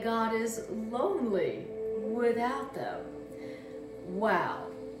 that God is lonely without them. Wow.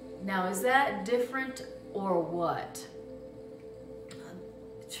 Now, is that different or what?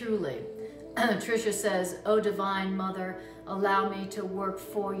 Truly. Tricia says, "Oh, Divine Mother, allow me to work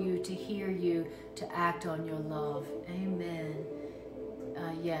for you, to hear you, to act on your love." Amen.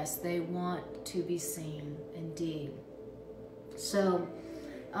 Yes, they want to be seen, indeed. So,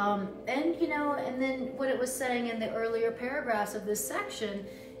 and then what it was saying in the earlier paragraphs of this section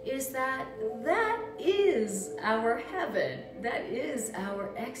is that is our heaven. That is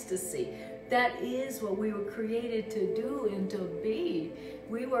our ecstasy. That is what we were created to do and to be.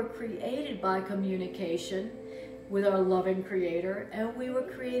 We were created by communication with our loving Creator, and we were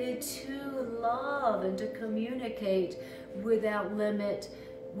created to love and to communicate without limit,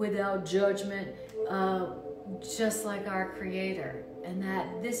 without judgment, just like our Creator, and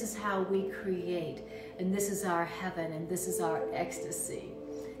that this is how we create, and this is our heaven, and this is our ecstasy,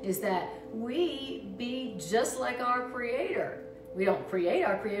 is that we be just like our Creator. We don't create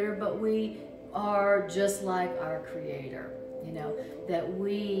our Creator, but we are just like our Creator. You know, that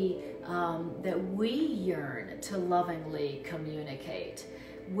we yearn to lovingly communicate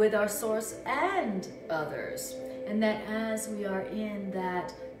with our source and others, and that as we are in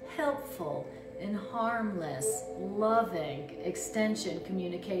that helpful and harmless, loving extension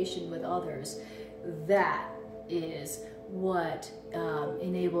communication with others, that is what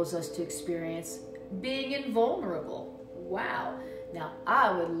enables us to experience being invulnerable. Wow. Now,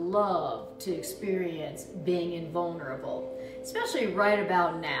 I would love to experience being invulnerable, especially right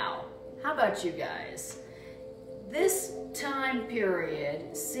about now. How about you guys? This time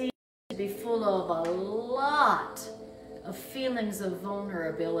period seems to be full of a lot of feelings of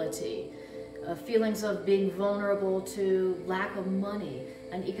vulnerability, feelings of being vulnerable to lack of money,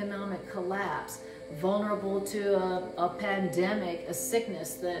 an economic collapse, vulnerable to a pandemic, a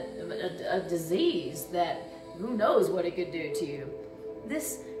sickness, that a disease that who knows what it could do to you.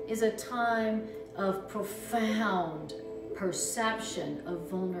 This is a time of profound perception of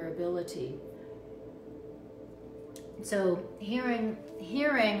vulnerability. So hearing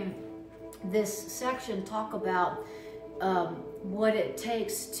this section talk about what it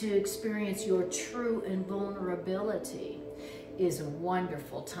takes to experience your true invulnerability is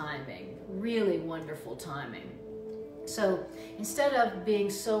wonderful timing, really wonderful timing. So instead of being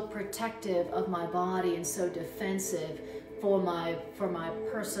so protective of my body and so defensive for my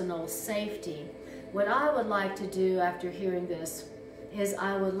personal safety, what I would like to do after hearing this is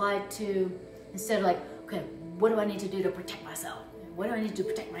I would like to, instead of like, okay, what do I need to do to protect myself? What do I need to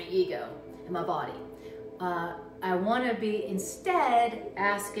protect my ego and my body? I want to be instead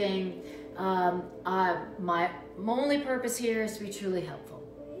asking, my only purpose here is to be truly helpful.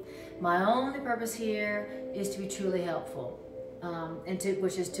 My only purpose here is to be truly helpful,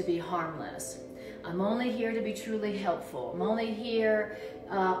 which is to be harmless. I'm only here to be truly helpful. I'm only here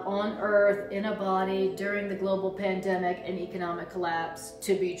on earth in a body during the global pandemic and economic collapse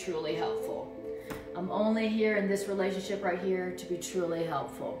to be truly helpful. I'm only here in this relationship right here to be truly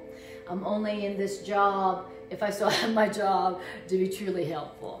helpful. I'm only in this job, if I still have my job, to be truly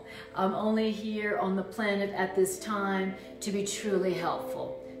helpful. I'm only here on the planet at this time to be truly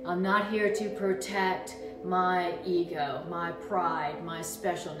helpful. I'm not here to protect my ego, my pride, my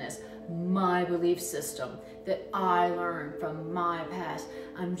specialness, my belief system that I learned from my past.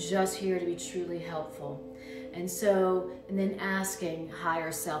 I'm just here to be truly helpful. And then asking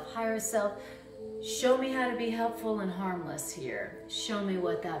higher self, show me how to be helpful and harmless here. Show me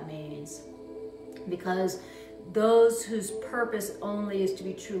what that means. Because those whose purpose only is to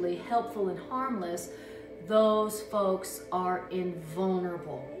be truly helpful and harmless, those folks are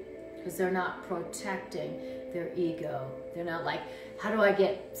invulnerable because they're not protecting their ego. They're not like, how do I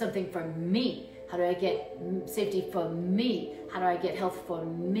get something for me? How do I get safety for me? How do I get health for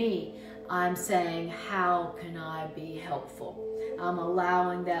me? I'm saying, how can I be helpful? I'm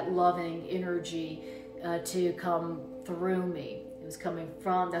allowing that loving energy to come through me. It was coming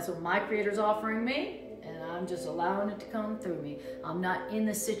from, that's what my Creator's offering me, and I'm just allowing it to come through me. I'm not in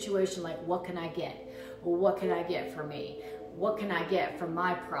the situation like, what can I get? Well, what can I get for me? What can I get from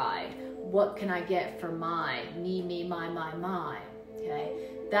my pride? What can I get for my, me, my, okay?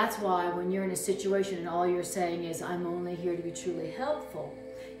 That's why when you're in a situation and all you're saying is, I'm only here to be truly helpful,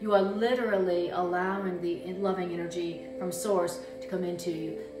 you are literally allowing the loving energy from Source to come into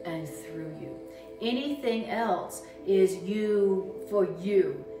you and through you. Anything else is you for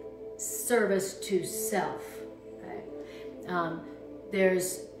you, service to self. Okay?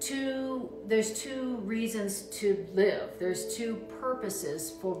 There's two reasons to live. There's two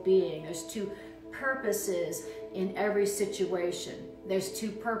purposes for being. There's two purposes in every situation. There's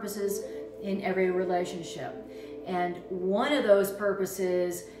two purposes in every relationship. And one of those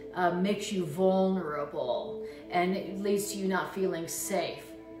purposes makes you vulnerable and it leads to you not feeling safe.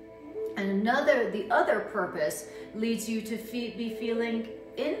 And the other purpose leads you to be feeling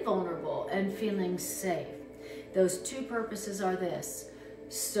invulnerable and feeling safe. Those two purposes are this: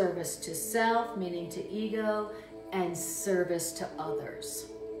 service to self, meaning to ego, and service to others.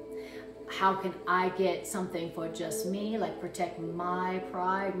 How can I get something for just me, like protect my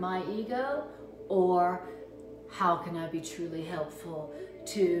pride, my ego? Or how can I be truly helpful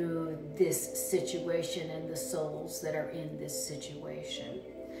to this situation and the souls that are in this situation?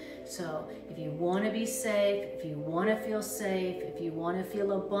 So if you want to be safe, if you want to feel safe, if you want to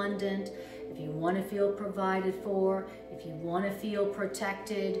feel abundant, if you want to feel provided for, if you want to feel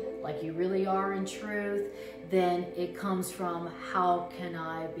protected like you really are in truth, then it comes from, how can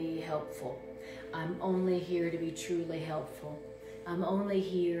I be helpful? I'm only here to be truly helpful. I'm only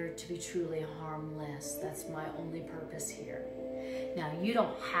here to be truly harmless. That's my only purpose here. Now, you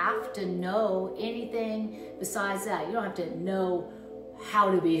don't have to know anything besides that. You don't have to know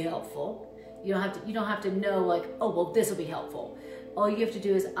how to be helpful. You don't have to know like, oh, well, this will be helpful. All you have to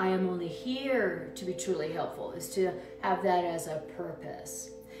do is, I am only here to be truly helpful, is to have that as a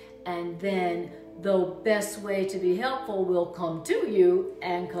purpose. And then the best way to be helpful will come to you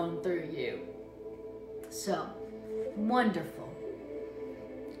and come through you. So, wonderful.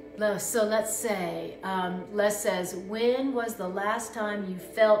 So let's say, Les says, when was the last time you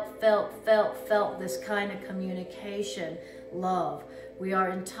felt this kind of communication? Love. We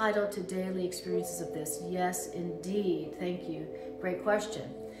are entitled to daily experiences of this. Yes, indeed. Thank you. Great question.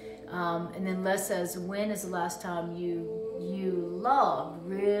 And then Les says, when is the last time you loved,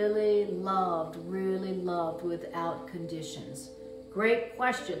 really loved without conditions? Great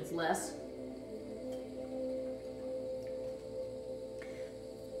questions, Les.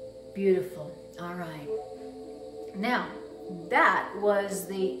 Beautiful. All right. Now, that was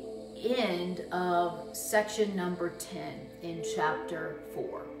the end of section number 10 in chapter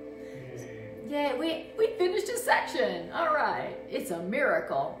 4. Yay, we finished a section. All right. It's a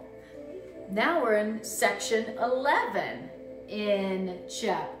miracle. Now we're in section 11 in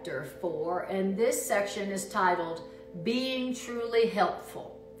chapter 4, and this section is titled Being Truly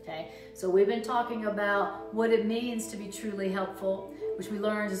Helpful. Okay, so we've been talking about what it means to be truly helpful, which we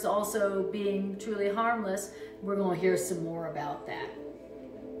learned is also being truly harmless. We're going to hear some more about that.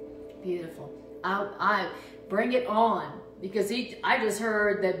 Beautiful. I bring it on, because I just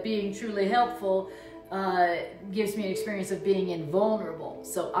heard that being truly helpful gives me an experience of being invulnerable.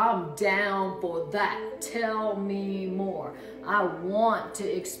 So I'm down for that. Tell me more. I want to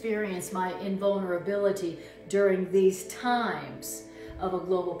experience my invulnerability during these times of a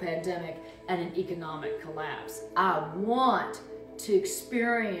global pandemic and an economic collapse. I want to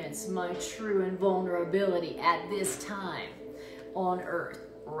experience my true invulnerability at this time on earth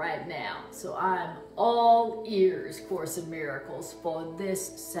right now. So I'm all ears, Course in Miracles, for this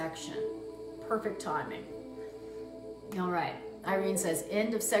section. Perfect timing. All right. Irene says,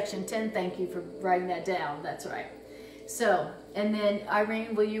 end of section 10. Thank you for writing that down. That's right. So, and then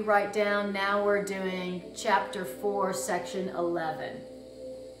Irene, will you write down, now we're doing chapter 4, section 11.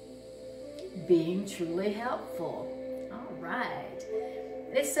 Being truly helpful. All right.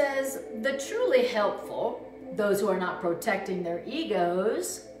 It says, the truly helpful, those who are not protecting their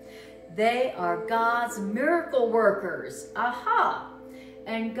egos, they are God's miracle workers. Aha!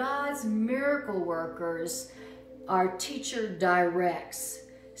 And God's miracle workers are teacher directs.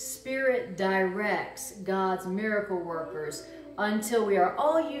 Spirit directs God's miracle workers until we are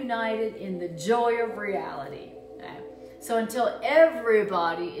all united in the joy of reality. Okay? So until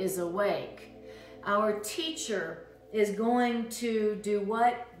everybody is awake, our teacher is going to do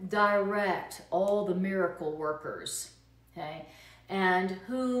what? Direct all the miracle workers. Okay? And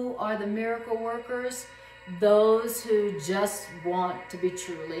who are the miracle workers? Those who just want to be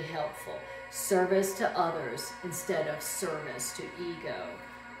truly helpful. Service to others instead of service to ego.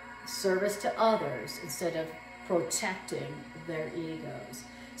 Service to others instead of protecting their egos.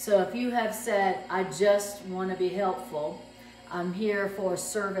 So if you have said, I just want to be helpful, I'm here for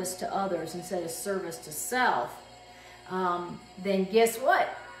service to others instead of service to self, then guess what?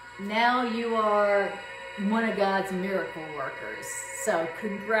 Now you are one of God's miracle workers. So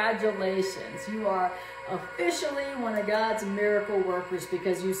congratulations. You are officially one of God's miracle workers,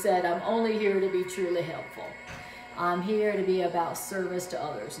 because you said, I'm only here to be truly helpful. I'm here to be about service to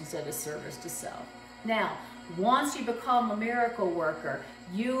others instead of service to self. Now, once you become a miracle worker,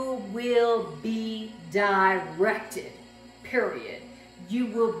 you will be directed, period. You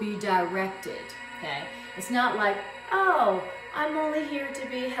will be directed, okay? It's not like, oh, I'm only here to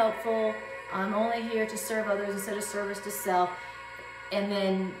be helpful. I'm only here to serve others instead of service to self. And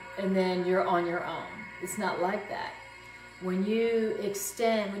then you're on your own. It's not like that. When you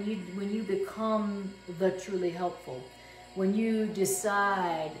extend, when you become the truly helpful, when you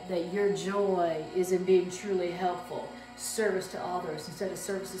decide that your joy is in being truly helpful, service to others instead of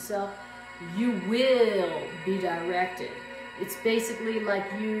service to self, you will be directed. It's basically like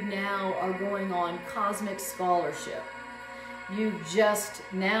you now are going on cosmic scholarship.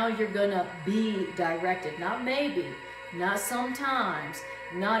 Now you're gonna be directed, not maybe, not sometimes,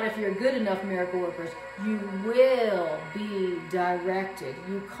 not if you're good enough miracle workers. You will be directed.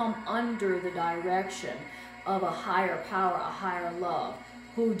 You come under the direction of a higher power, a higher love,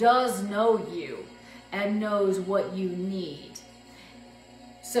 who does know you and knows what you need.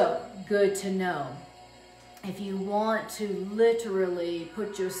 So, good to know. If you want to literally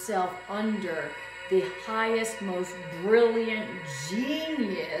put yourself under the highest, most brilliant,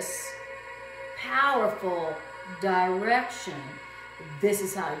 genius, powerful direction, this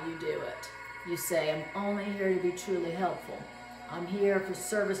is how you do it. You say, I'm only here to be truly helpful. I'm here for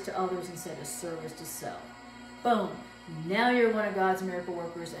service to others instead of service to self. Boom. Now you're one of God's miracle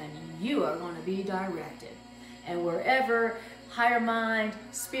workers and you are going to be directed. And wherever higher mind,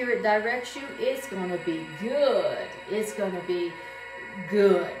 spirit directs you, it's going to be good. It's going to be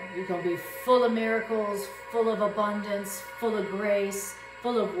good. You're going to be full of miracles, full of abundance, full of grace,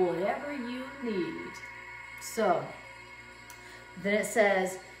 full of whatever you need. So, then it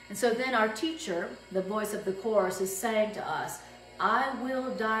says, and so then our teacher, the voice of the chorus, is saying to us, I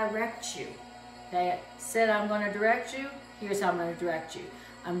will direct you. Okay, said I'm going to direct you. Here's how I'm going to direct you.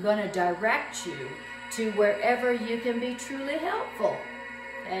 I'm going to direct you to wherever you can be truly helpful.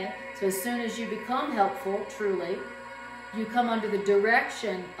 Okay, so as soon as you become helpful, truly, you come under the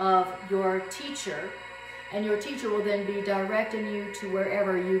direction of your teacher, and your teacher will then be directing you to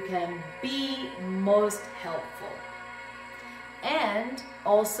wherever you can be most helpful. And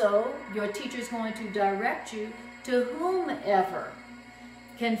also, your teacher is going to direct you to whomever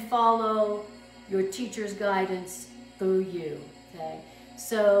can follow your teacher's guidance through you. Okay,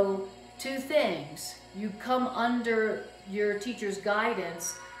 so two things. You come under your teacher's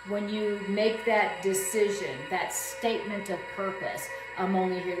guidance when you make that decision, that statement of purpose. I'm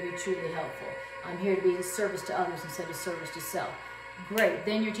only here to be truly helpful. I'm here to be a service to others instead of service to self. Great.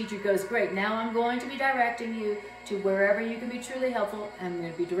 Then your teacher goes, great, now I'm going to be directing you to wherever you can be truly helpful. I'm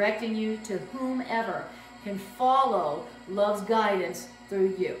going to be directing you to whomever can follow love's guidance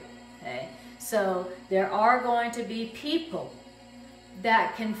through you. Okay? So there are going to be people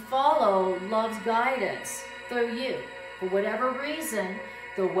that can follow love's guidance through you. For whatever reason,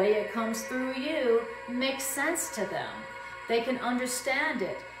 the way it comes through you makes sense to them. They can understand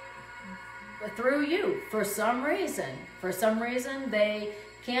it through you for some reason. For some reason, they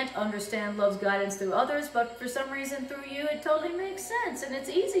can't understand love's guidance through others, but for some reason through you, it totally makes sense. And it's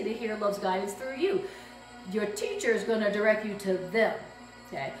easy to hear love's guidance through you. Your teacher is going to direct you to them.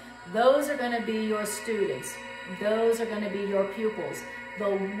 Okay? Those are going to be your students. Those are going to be your pupils. The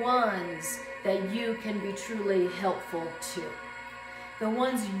ones that you can be truly helpful to. The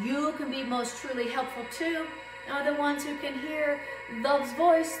ones you can be most truly helpful to are the ones who can hear love's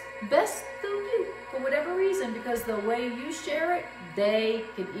voice best through you for whatever reason, because the way you share it, they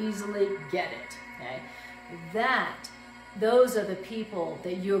can easily get it. Okay? Those are the people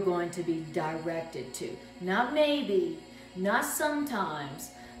that you're going to be directed to. Not maybe, not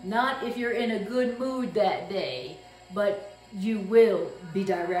sometimes, not if you're in a good mood that day, but you will be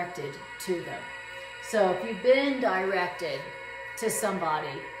directed to them. So if you've been directed to somebody,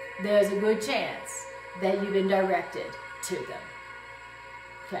 there's a good chance that you've been directed to them.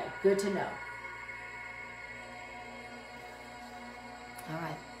 Okay, good to know. All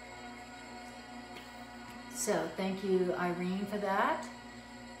right. So thank you, Irene, for that.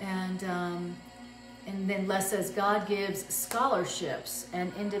 And then Les says, God gives scholarships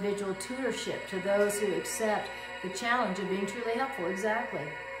and individual tutorship to those who accept the challenge of being truly helpful. Exactly.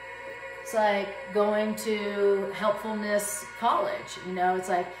 It's like going to helpfulness college. You know, it's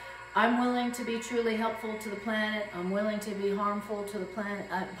like, I'm willing to be truly helpful to the planet. I'm willing to be harmful to the planet,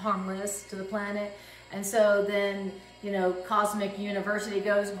 harmless to the planet. And so then, you know, Cosmic University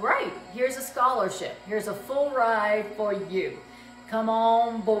goes, great, here's a scholarship. Here's a full ride for you. Come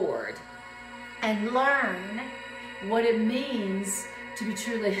on board and learn what it means to be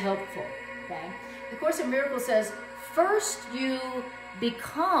truly helpful. Okay? The Course in Miracles says, first you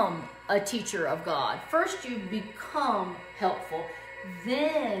become a teacher of God. First you become helpful.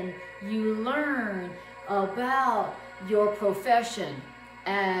 Then you learn about your profession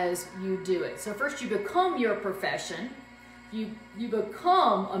as you do it. So first you become your profession, you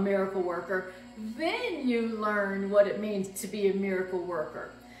become a miracle worker, then you learn what it means to be a miracle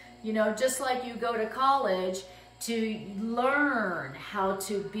worker. You know, just like you go to college to learn how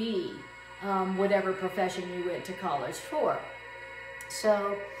to be whatever profession you went to college for.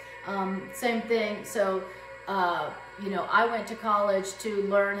 So same thing. So you know, I went to college to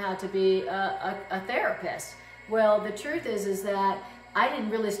learn how to be a therapist. Well, the truth is that I didn't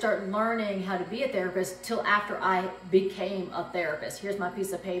really start learning how to be a therapist till after I became a therapist. Here's my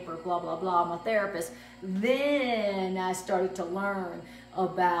piece of paper, blah, blah, blah, I'm a therapist. Then I started to learn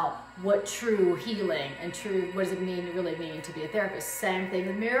about what true healing and what does it really mean to be a therapist. Same thing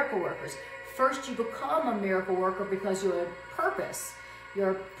with miracle workers. First, you become a miracle worker because you have purpose.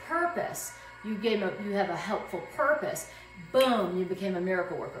 your purpose. You have a helpful purpose. Boom, you became a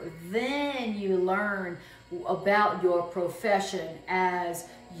miracle worker. Then you learn about your profession as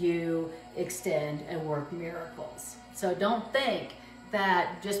you extend and work miracles. So don't think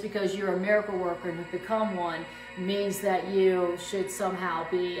that just because you're a miracle worker and you've become one means that you should somehow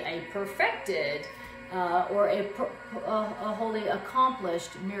be a perfected or a wholly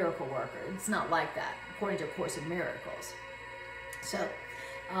accomplished miracle worker. It's not like that, according to A Course in Miracles. So,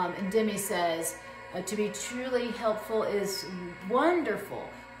 and Demi says, to be truly helpful is wonderful,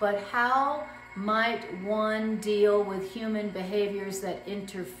 but how might one deal with human behaviors that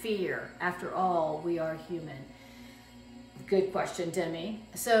interfere? After all, we are human. Good question, Demi.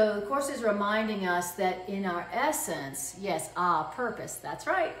 So the Course is reminding us that in our essence, yes, purpose. That's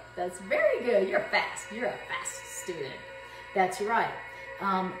right. That's very good. You're fast. You're a fast student. That's right.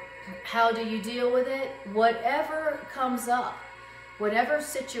 How do you deal with it? Whatever comes up, whatever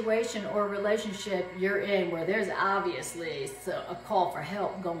situation or relationship you're in where there's obviously a call for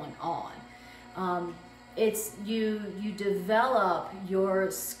help going on, it's you develop your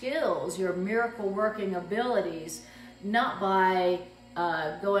skills, your miracle working abilities, not by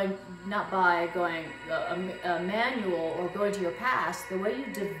going a manual or going to your past. The way you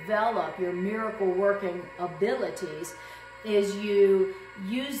develop your miracle working abilities is you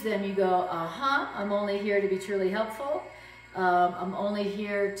use them. You go, I'm only here to be truly helpful. I'm only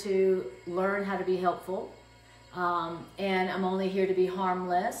here to learn how to be helpful. And I'm only here to be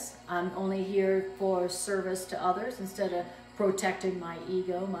harmless. I'm only here for service to others instead of protecting my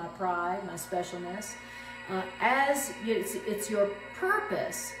ego, my pride, my specialness. It's your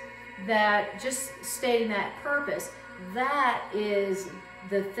purpose that, just stating that purpose, that is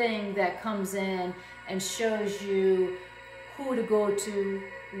the thing that comes in and shows you who to go to,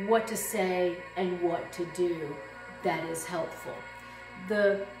 what to say, and what to do that is helpful.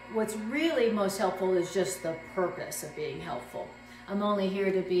 What's really most helpful is just the purpose of being helpful. I'm only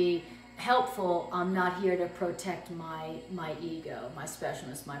here to be helpful. I'm not here to protect my ego, my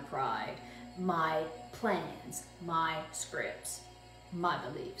specialness, my pride, my plans, my scripts, my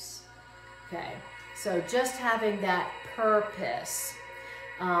beliefs. Okay, so just having that purpose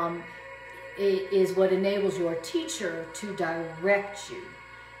is what enables your teacher to direct you.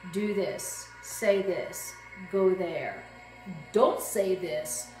 Do this, say this, go there. Don't say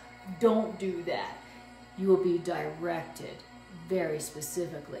this, don't do that. You will be directed very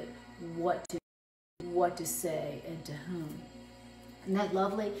specifically what to say and to whom. Isn't that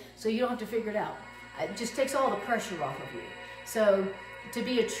lovely? So you don't have to figure it out. It just takes all the pressure off of you. So to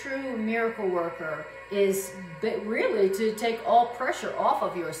be a true miracle worker is really to take all pressure off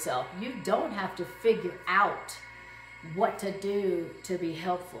of yourself. You don't have to figure out what to do to be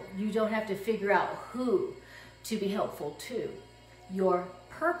helpful. You don't have to figure out who to be helpful to. Your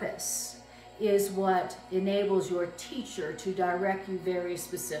purpose is what enables your teacher to direct you very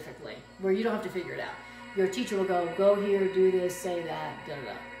specifically, where you don't have to figure it out. Your teacher will go here, do this, say that, da da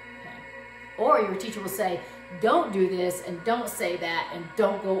da. Okay. Or your teacher will say, don't do this and don't say that and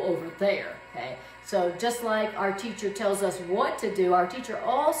don't go over there. Okay. So just like our teacher tells us what to do, our teacher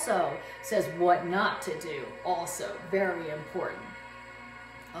also says what not to do. Also very important.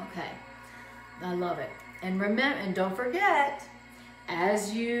 Okay. I love it. And remember, and don't forget,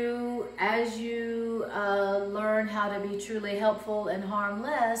 as you learn how to be truly helpful and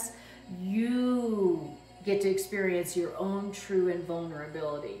harmless, you get to experience your own true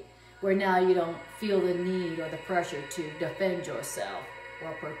invulnerability, where now you don't feel the need or the pressure to defend yourself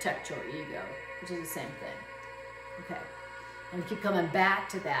or protect your ego, which is the same thing. Okay, and keep coming back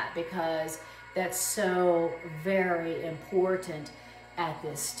to that because that's so very important at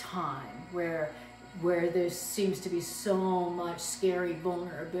this time where there seems to be so much scary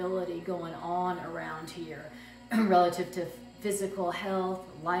vulnerability going on around here relative to physical health,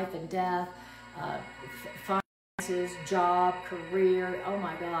 life and death, finances, job, career, oh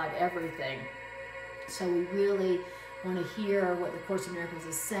my God, everything. So we really want to hear what the Course in Miracles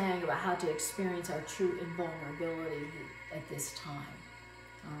is saying about how to experience our true invulnerability at this time.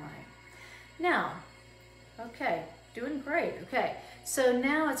 All right. Now, okay, doing great. Okay, so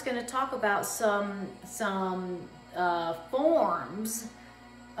now it's going to talk about some forms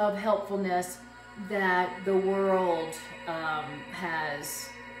of helpfulness that the world has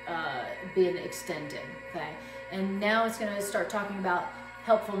been extending. Okay, and now it's going to start talking about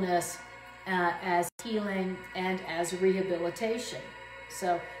helpfulness as healing and as rehabilitation.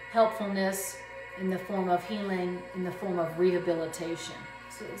 So helpfulness in the form of healing, in the form of rehabilitation.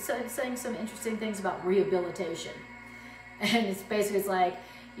 So it's saying some interesting things about rehabilitation. And it's basically, it's like,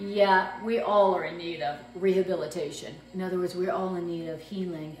 Yeah, we all are in need of rehabilitation. In other words, we're all in need of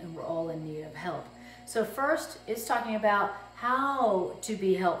healing and we're all in need of help. So first, it's talking about how to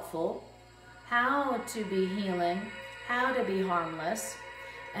be helpful, how to be healing, how to be harmless.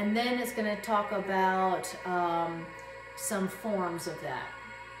 And then it's going to talk about some forms of that.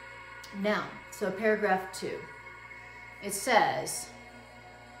 Now, so paragraph 2, it says,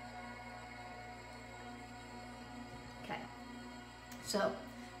 okay, so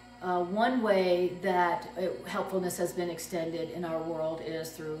one way that helpfulness has been extended in our world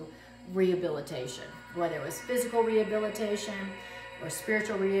is through rehabilitation, whether it was physical rehabilitation or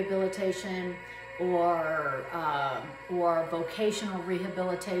spiritual rehabilitation or vocational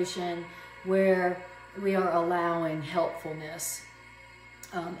rehabilitation, where we are allowing helpfulness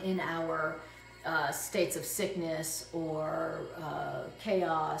in our states of sickness or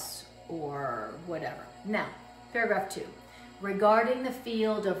chaos or whatever. Now, paragraph 2. Regarding the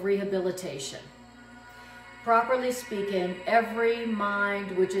field of rehabilitation, properly speaking, every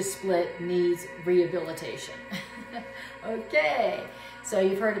mind which is split needs rehabilitation. Okay, so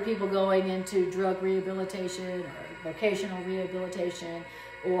you've heard of people going into drug rehabilitation or vocational rehabilitation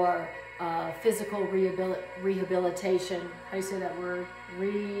or physical rehabilitation. How do you say that word?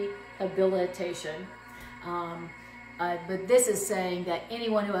 Rehabilitation. But this is saying that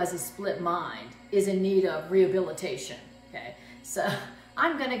anyone who has a split mind is in need of rehabilitation. Okay, so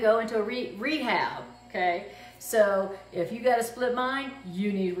I'm going to go into a rehab. Okay, so if you got a split mind,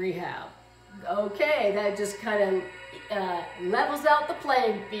 you need rehab. Okay, that just kind of levels out the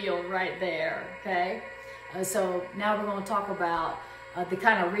playing field right there. Okay, so now we're going to talk about the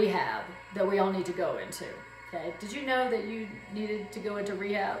kind of rehab that we all need to go into. Okay, did you know that you needed to go into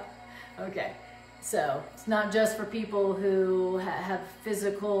rehab? Okay, so it's not just for people who have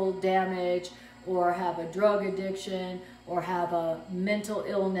physical damage or have a drug addiction or have a mental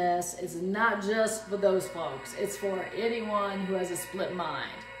illness. It's not just for those folks. It's for anyone who has a split mind.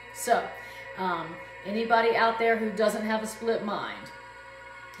 So, anybody out there who doesn't have a split mind?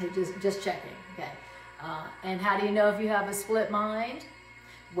 Just checking, okay. And how do you know if you have a split mind?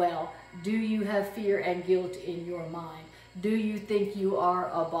 Well, do you have fear and guilt in your mind? Do you think you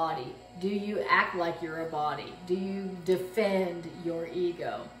are a body? Do you act like you're a body? Do you defend your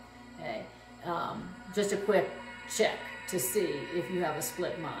ego? Okay. Just a quick check to see if you have a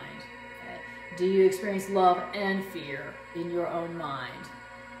split mind. Okay. Do you experience love and fear in your own mind?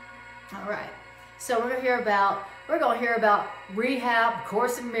 All right. So we're going to hear about rehab,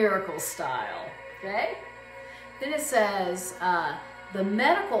 Course in Miracles style. Okay. Then it says the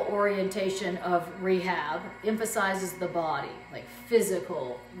medical orientation of rehab emphasizes the body, like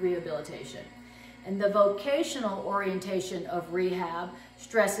physical rehabilitation. And the vocational orientation of rehab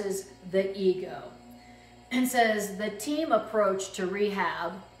stresses the ego. And says the team approach to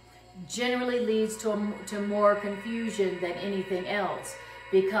rehab generally leads to more confusion than anything else,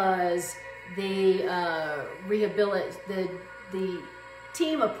 because the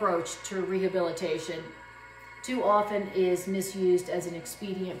team approach to rehabilitation too often is misused as an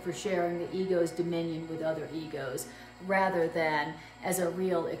expedient for sharing the ego's dominion with other egos, rather than as a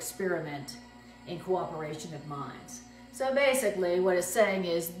real experiment in cooperation of minds. So basically what it's saying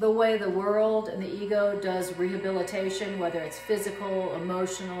is the way the world and the ego does rehabilitation, whether it's physical,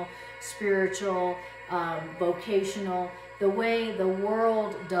 emotional, spiritual, vocational, the way the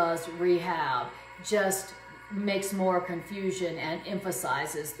world does rehab just makes more confusion and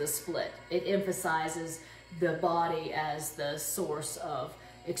emphasizes the split. It emphasizes the body as the source of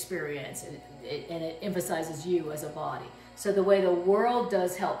experience, and it emphasizes you as a body. So the way the world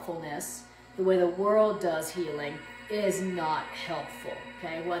does helpfulness, the way the world does healing is not helpful,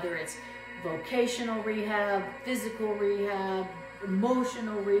 okay? Whether it's vocational rehab, physical rehab,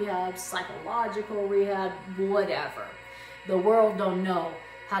 emotional rehab, psychological rehab, whatever. The world don't know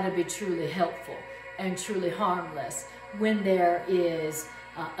how to be truly helpful and truly harmless when there is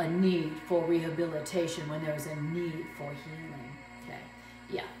a need for rehabilitation, when there's a need for healing, okay?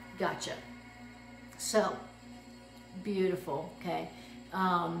 Yeah, gotcha. So, beautiful, okay?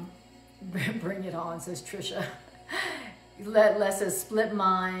 Bring it on, says Trisha. Les says split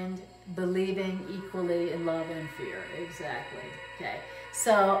mind, believing equally in love and fear. Exactly. Okay.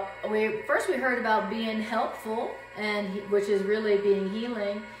 So first we heard about being helpful, and which is really being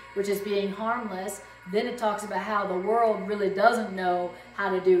healing, which is being harmless. Then it talks about how the world really doesn't know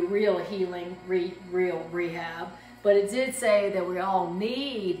how to do real healing, real rehab. But it did say that we all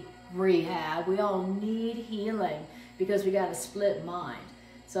need rehab. We all need healing because we got a split mind.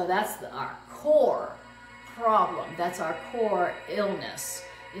 So that's our core problem. That's our core illness,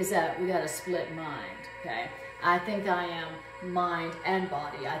 is that we got a split mind, okay? I think I am mind and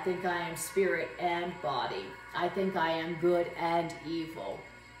body. I think I am spirit and body. I think I am good and evil.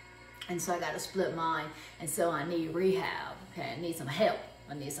 And so I got a split mind, and so I need rehab, okay? I need some help.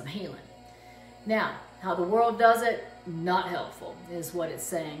 I need some healing. Now, how the world does it, not helpful, is what it's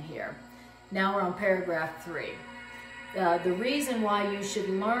saying here. Now we're on paragraph 3. The reason why you should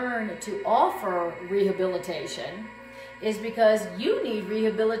learn to offer rehabilitation is because you need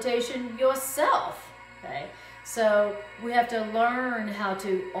rehabilitation yourself, okay? So we have to learn how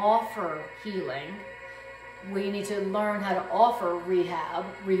to offer healing. We need to learn how to offer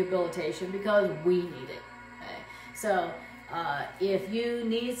rehabilitation, because we need it, okay? So if you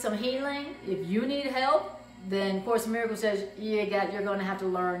need some healing, if you need help, then Course in Miracles says you're going to have to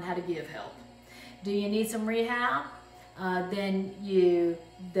learn how to give help. Do you need some rehab? Then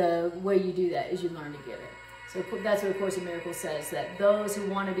the way you do that is you learn to give it. So that's what the Course in Miracles says, that those who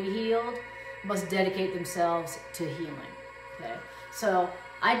want to be healed must dedicate themselves to healing. Okay? So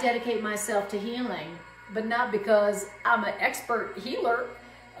I dedicate myself to healing, but not because I'm an expert healer,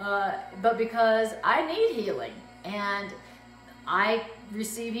 but because I need healing. And I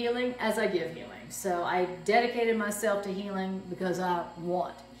receive healing as I give healing. So I dedicated myself to healing because I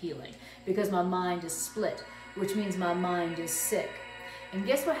want healing, because my mind is split, which means my mind is sick. And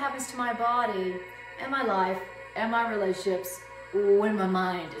guess what happens to my body and my life and my relationships when my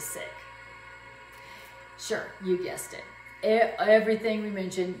mind is sick? Sure, you guessed it. Everything we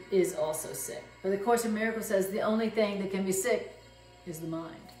mentioned is also sick. But the Course in Miracles says the only thing that can be sick is the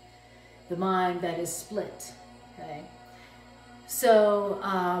mind that is split, okay?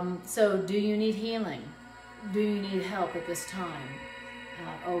 So do you need healing? Do you need help at this time?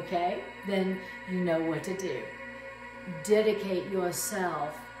 Okay, then you know what to do. Dedicate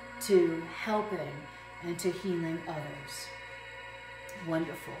yourself to helping and to healing others.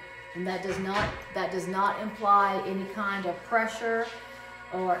 Wonderful. And that does not imply any kind of pressure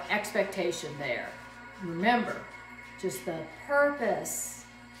or expectation there. Remember, just the purpose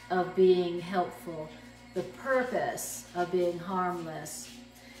of being helpful, the purpose of being harmless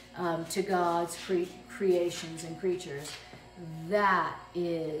to God's creations and creatures. That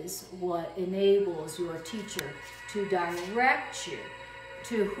is what enables your teacher to direct you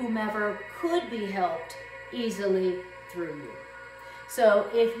to whomever could be helped easily through you. So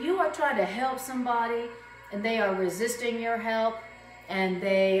if you are trying to help somebody and they are resisting your help, and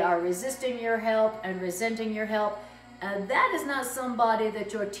they are resisting your help and resenting your help, that is not somebody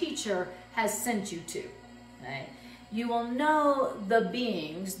that your teacher has sent you to. Okay? You will know the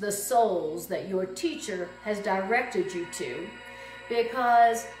beings, the souls that your teacher has directed you to,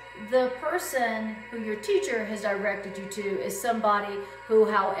 because the person who your teacher has directed you to is somebody who,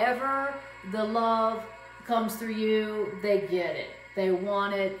 however the love comes through you, they get it. They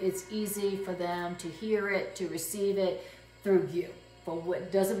want it. It's easy for them to hear it, to receive it through you. For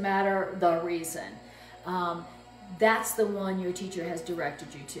what doesn't matter the reason. That's the one your teacher has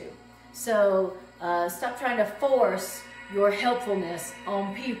directed you to. So stop trying to force your helpfulness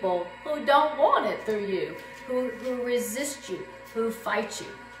on people who don't want it through you, who resist you, who fight you.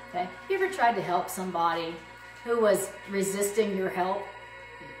 Okay? You ever tried to help somebody who was resisting your help?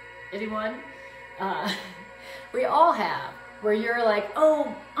 Anyone? We all have, where you're like,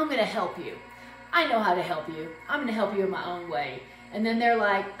 oh, I'm going to help you. I know how to help you. I'm going to help you in my own way. And then they're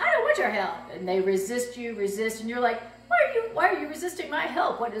like, I don't want your help. And they resist, and you're like, why are you resisting my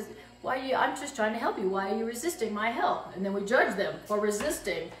help? I'm just trying to help you. Why are you resisting my help? And then we judge them for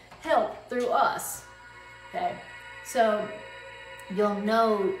resisting help through us. Okay? So you'll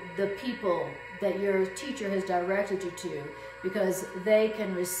know the people that your teacher has directed you to, because they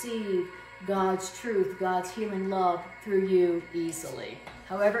can receive God's truth, God's healing love through you easily.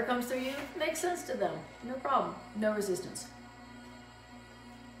 However it comes through you, makes sense to them. No problem. No resistance.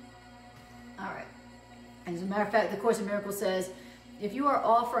 All right. As a matter of fact, the Course in Miracles says, if you are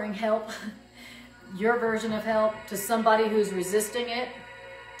offering help, your version of help, to somebody who's resisting it,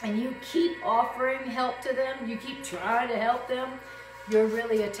 and you keep offering help to them, you keep trying to help them, you're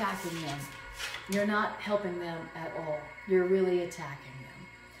really attacking them. You're not helping them at all. You're really attacking them.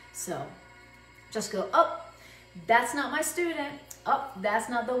 So just go, oh, that's not my student. Oh, that's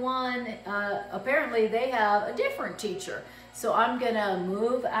not the one. Apparently they have a different teacher. So I'm going to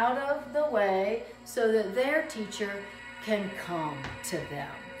move out of the way so that their teacher can come to them.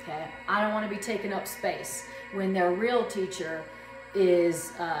 Okay? I don't want to be taking up space when their real teacher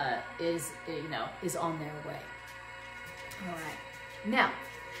is on their way. All right. Now,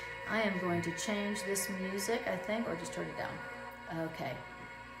 I am going to change this music, I think, or just turn it down. Okay.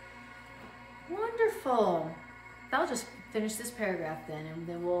 Wonderful. I'll just finish this paragraph then, and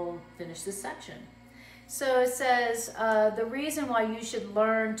then we'll finish this section. So it says, the reason why you should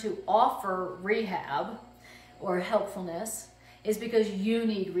learn to offer rehab or helpfulness is because you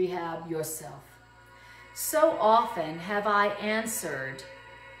need rehab yourself. So often have I answered,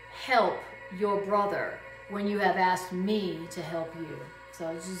 help your brother, when you have asked me to help you. So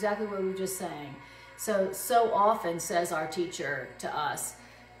it's exactly what we were just saying. So often, says our teacher to us.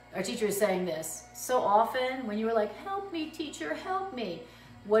 Our teacher is saying this. So often, when you were like, help me, teacher, help me.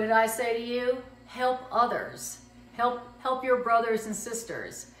 What did I say to you? Help others. Help your brothers and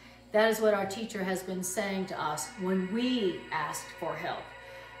sisters. That is what our teacher has been saying to us when we asked for help.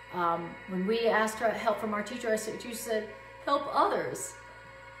 When we asked for help from our teacher, she said, help others.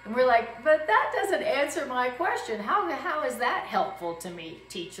 And we're like, but that doesn't answer my question. How is that helpful to me,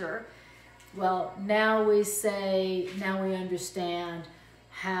 teacher? Well, now we understand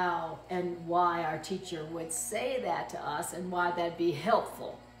how and why our teacher would say that to us and why that'd be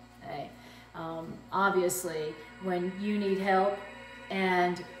helpful. Okay? Obviously, when you need help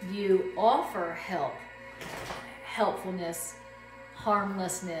and you offer help, helpfulness,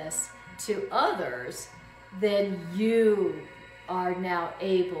 harmlessness to others, then you are now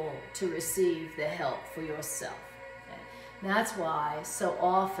able to receive the help for yourself. Okay? That's why so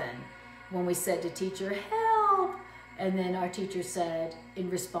often when we said to teacher, help, and then our teacher said in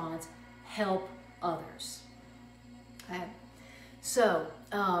response, help others. Okay? So,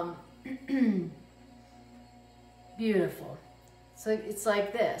 beautiful. So it's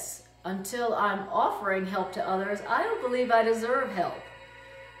like this. Until I'm offering help to others, I don't believe I deserve help.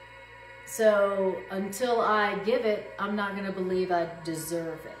 So until I give it, I'm not going to believe I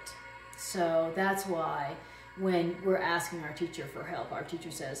deserve it. So that's why when we're asking our teacher for help, our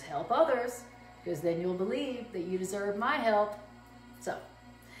teacher says, help others, because then you'll believe that you deserve my help. So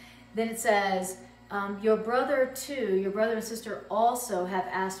then it says, your brother and sister also have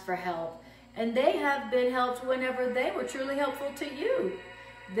asked for help, and they have been helped whenever they were truly helpful to you.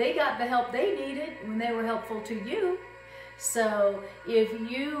 They got the help they needed when they were helpful to you. So if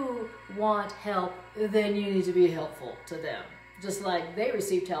you want help, then you need to be helpful to them, just like they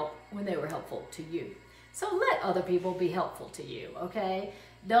received help when they were helpful to you. So let other people be helpful to you, okay?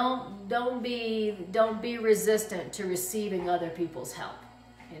 Don't be resistant to receiving other people's help,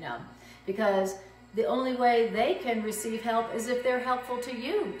 you know, because the only way they can receive help is if they're helpful to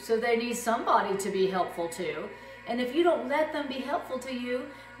you. So they need somebody to be helpful to. And if you don't let them be helpful to you,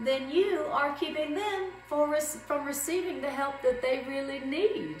 then you are keeping them from receiving the help that they really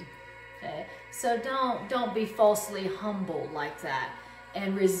need. Okay? So don't be falsely humble like that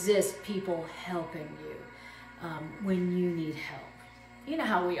and resist people helping you when you need help. You know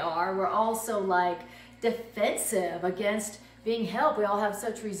how we are. We're also like defensive against being helped. We all have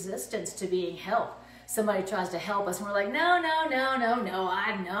such resistance to being helped. Somebody tries to help us and we're like, no, no, no, no,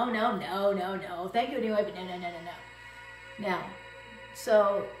 no, no. Thank you anyway, but no. Now,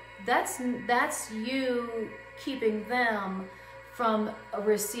 so that's you keeping them from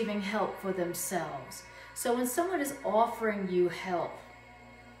receiving help for themselves. So when someone is offering you help,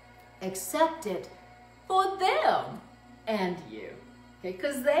 accept it for them and you, okay?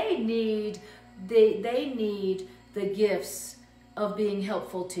 Because they need the gifts of being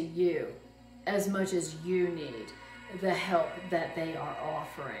helpful to you as much as you need the help that they are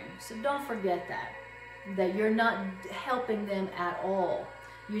offering. So don't forget that you're not helping them at all.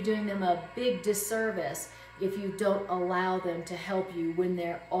 You're doing them a big disservice if you don't allow them to help you when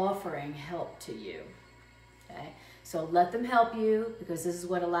they're offering help to you. Okay? So let them help you, because this is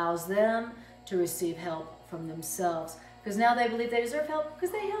what allows them to receive help from themselves. Because now they believe they deserve help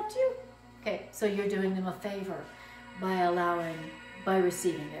because they helped you. Okay, so you're doing them a favor by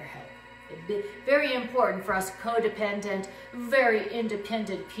receiving their help. Very important for us codependent, very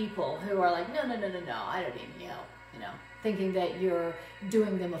independent people who are like, no, I don't need any help, you know, thinking that you're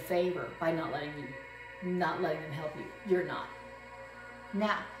doing them a favor by not letting them help you. You're not.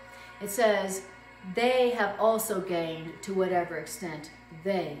 Now, it says, they have also gained to whatever extent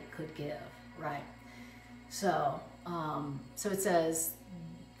they could give, right? So, so it says,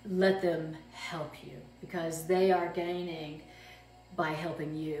 let them help you, because they are gaining by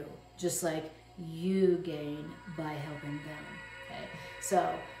helping you, just like you gain by helping them. Okay,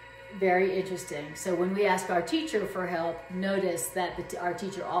 so very interesting. So when we ask our teacher for help, notice that our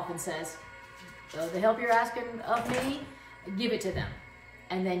teacher often says, so the help you're asking of me, give it to them,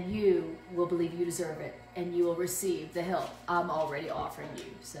 and then you will believe you deserve it, and you will receive the help I'm already offering you,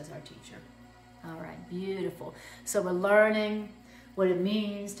 says our teacher. All right, beautiful. So we're learning what it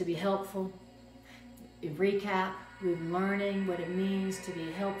means to be helpful. In recap, we're learning what it means to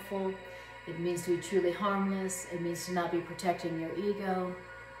be helpful. It means to be truly harmless. It means to not be protecting your ego.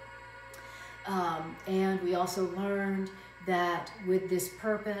 And we also learned that with this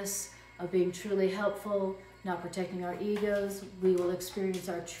purpose of being truly helpful, not protecting our egos, we will experience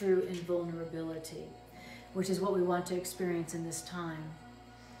our true invulnerability, which is what we want to experience in this time.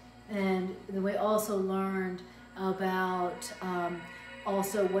 And then we also learned about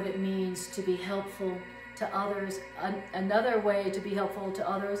also what it means to be helpful to others. Another way to be helpful to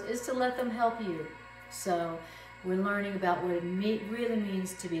others is to let them help you. So we're learning about what it really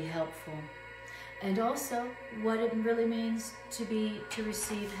means to be helpful, and also what it really means to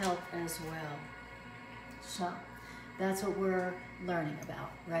receive help as well. So that's what we're learning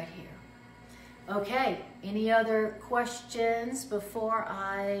about right here. Okay, any other questions before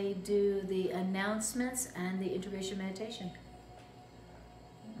I do the announcements and the integration meditation?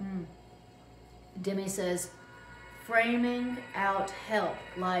 Demi says, framing out help,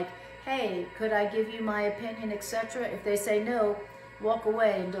 like, hey, could I give you my opinion, etc.? If they say no, walk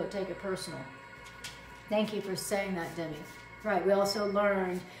away and don't take it personal. Thank you for saying that, Demi. Right, we also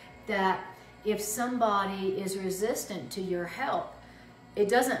learned that if somebody is resistant to your help, it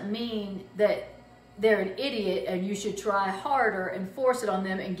doesn't mean that they're an idiot and you should try harder and force it on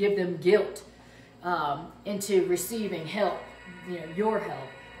them and give them guilt into receiving help, your help.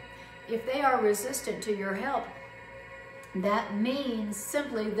 If they are resistant to your help, that means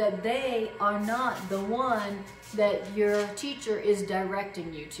simply that they are not the one that your teacher is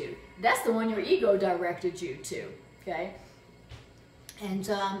directing you to. That's the one your ego directed you to, okay? And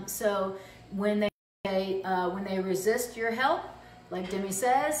so when they resist your help, like Demi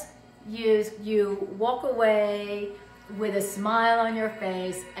says, you walk away with a smile on your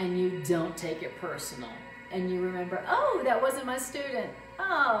face and you don't take it personal. And you remember, oh, that wasn't my student.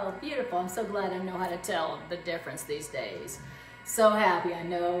 Oh, beautiful. I'm so glad I know how to tell the difference these days. So happy I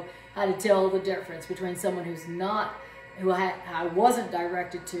know how to tell the difference between someone who I wasn't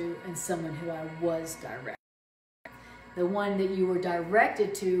directed to and someone who I was directed. The one that you were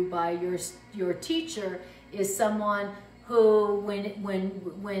directed to by your teacher is someone who,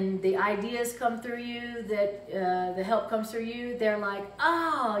 when the ideas come through you, that the help comes through you, they're like,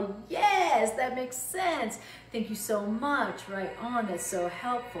 oh, yes, that makes sense. Thank you so much. Right on. That's so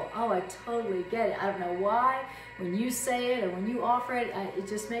helpful. Oh, I totally get it. I don't know why. When you say it or when you offer it, it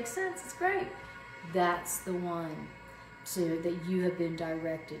just makes sense. It's great. That's the one that you have been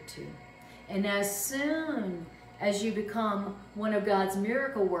directed to. And as soon as you become one of God's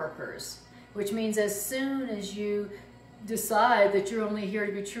miracle workers, which means as soon as you decide that you're only here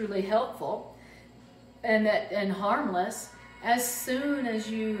to be truly helpful and harmless, as soon as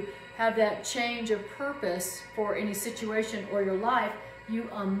you have that change of purpose for any situation or your life, you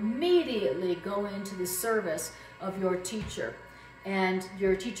immediately go into the service of your teacher, and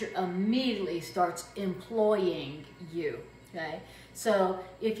your teacher immediately starts employing you. Okay, so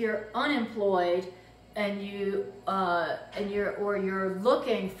if you're unemployed and you're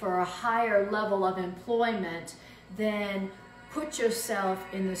looking for a higher level of employment, then put yourself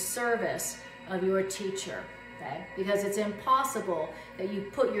in the service of your teacher, okay? Because it's impossible that you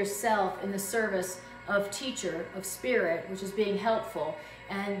put yourself in the service of teacher, of spirit, which is being helpful,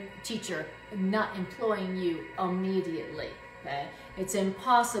 and teacher not employing you immediately, okay? It's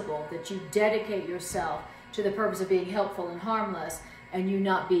impossible that you dedicate yourself to the purpose of being helpful and harmless and you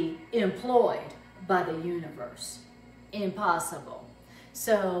not be employed by the universe. Impossible.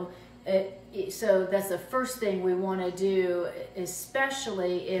 So that's the first thing we want to do,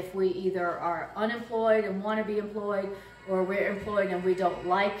 especially if we either are unemployed and want to be employed, or we're employed and we don't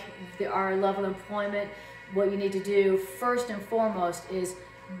like our level of employment. What you need to do first and foremost is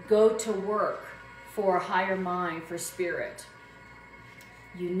go to work for a higher mind, for spirit.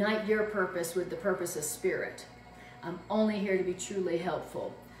 Unite your purpose with the purpose of spirit. I'm only here to be truly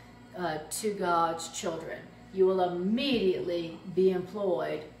helpful to God's children. You will immediately be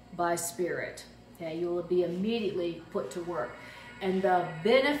employed by spirit. Okay, you will be immediately put to work, and the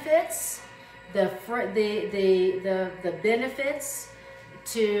benefits, the benefits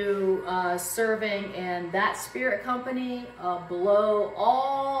to serving in that spirit company below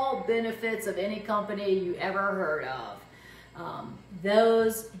all benefits of any company you ever heard of.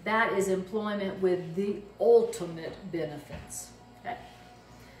 That is employment with the ultimate benefits. Okay.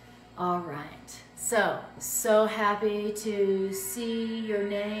 All right. So happy to see your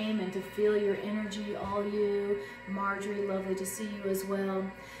name and to feel your energy, all you. Marjorie, lovely to see you as well.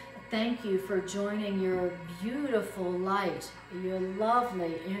 Thank you for joining your beautiful light, your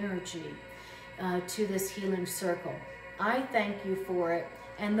lovely energy to this healing circle. I thank you for it.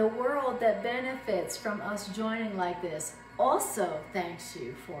 And the world that benefits from us joining like this also thanks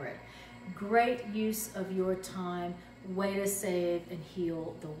you for it. Great use of your time. Way to save and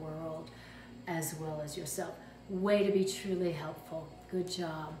heal the world as well as yourself. Way to be truly helpful. Good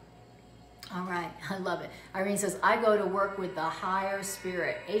job. All right, I love it. Irene says, I go to work with the higher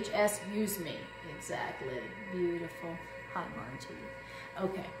spirit. HS, use me. Exactly. Beautiful. Hi, Margie.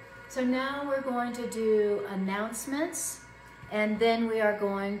 Okay, so now we're going to do announcements, and then we are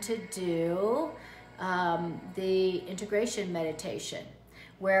going to do the integration meditation,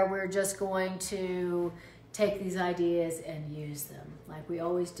 where we're just going to take these ideas and use them, like we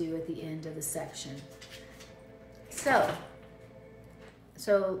always do at the end of the section.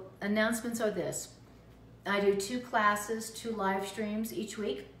 So announcements are this. I do 2 classes, 2 live streams each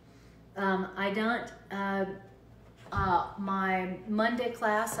week. I don't, my Monday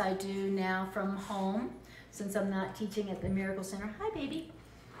class I do now from home, since I'm not teaching at the Miracle Center. Hi, baby.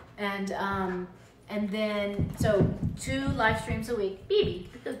 And then, so 2 live streams a week. Baby,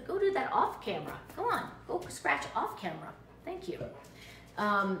 go do that off camera. Go on, go scratch off camera. Thank you.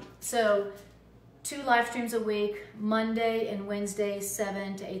 So 2 live streams a week, Monday and Wednesday,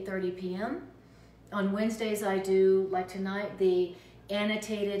 7 to 8:30 p.m. On Wednesdays, I do, like tonight, the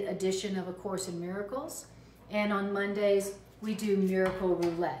annotated edition of A Course in Miracles. And on Mondays, we do Miracle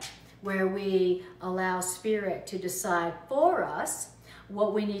Roulette, where we allow Spirit to decide for us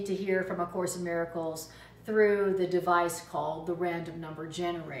what we need to hear from A Course in Miracles through the device called the random number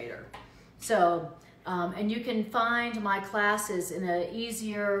generator. So, and you can find my classes in an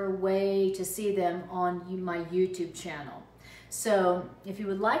easier way to see them on my YouTube channel. So if you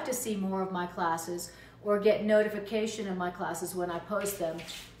would like to see more of my classes or get notification of my classes when I post them,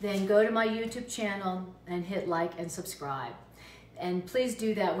 then go to my YouTube channel and hit like and subscribe. And please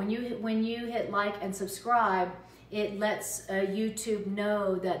do that. When you hit like and subscribe, it lets YouTube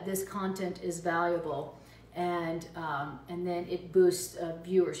know that this content is valuable, and then it boosts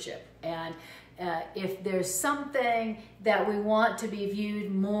viewership. And if there's something that we want to be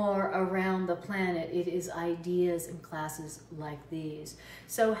viewed more around the planet, it is ideas and classes like these.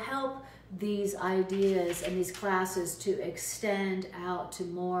 So help these ideas and these classes to extend out to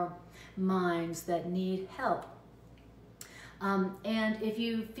more minds that need help. And if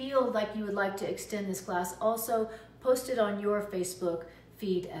you feel like you would like to extend this class, also post it on your Facebook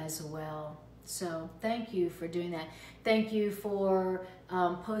feed as well. So thank you for doing that. Thank you for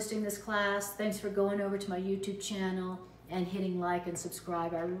posting this class. Thanks for going over to my YouTube channel and hitting like and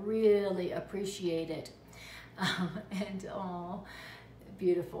subscribe. I really appreciate it. And oh,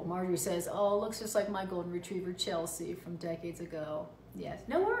 beautiful. Marjorie says, oh, looks just like my golden retriever Chelsea from decades ago. Yes,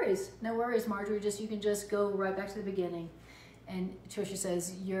 no worries, Marjorie. You can just go right back to the beginning. And Tricia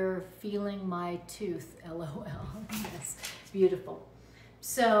says, you're feeling my tooth, LOL. Yes, beautiful.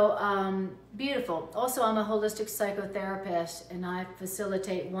 So, beautiful. Also, I'm a holistic psychotherapist, and I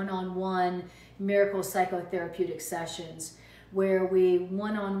facilitate one-on-one miracle psychotherapeutic sessions where we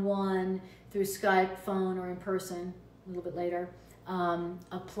one-on-one through Skype, phone, or in person a little bit later,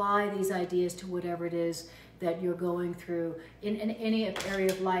 apply these ideas to whatever it is that you're going through in any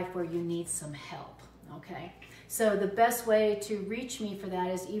area of life where you need some help, okay? So the best way to reach me for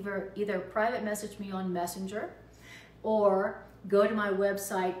that is either private message me on Messenger, or go to my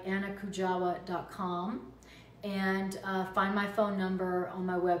website, annakujawa.com, and find my phone number on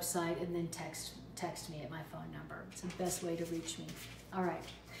my website, and then text me at my phone number. It's the best way to reach me. All right.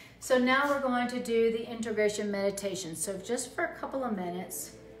 So now we're going to do the integration meditation. So just for a couple of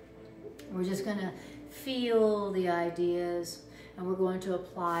minutes, we're just going to feel the ideas, and we're going to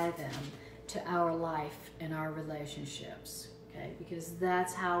apply them to our life and our relationships, okay? Because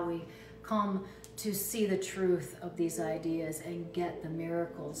that's how we come to see the truth of these ideas and get the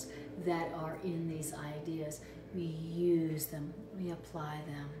miracles that are in these ideas. We use them, we apply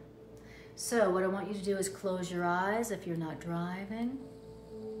them. So what I want you to do is close your eyes if you're not driving.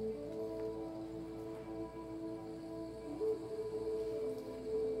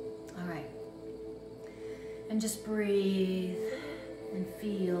 All right. And just breathe and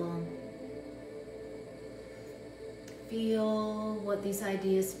feel. Feel what these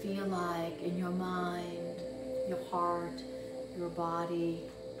ideas feel like in your mind, your heart, your body,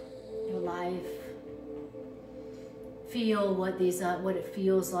 your life. Feel what it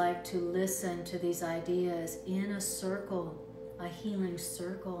feels like to listen to these ideas in a circle, a healing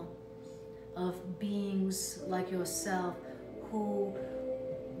circle of beings like yourself who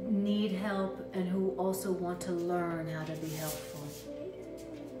need help and who also want to learn how to be helpful.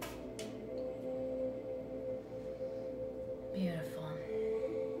 Beautiful.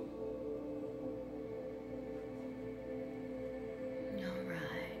 All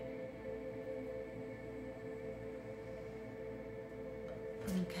right.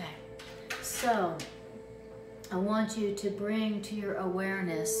 Okay. So I want you to bring to your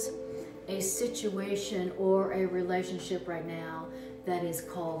awareness a situation or a relationship right now that is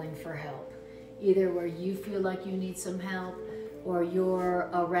calling for help. Either where you feel like you need some help, or you're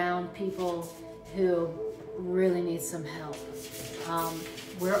around people who really need some help.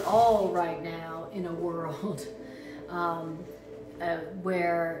 We're all right now in a world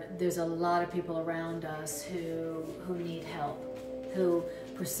where there's a lot of people around us who need help, who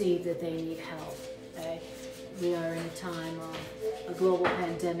perceive that they need help. Okay? We are in a time of a global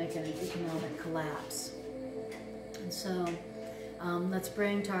pandemic and an economic collapse. And so let's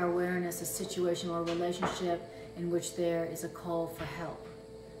bring to our awareness a situation or a relationship in which there is a call for help,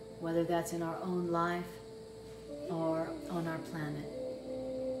 whether that's in our own life or on our planet.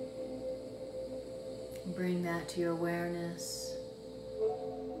 Bring that to your awareness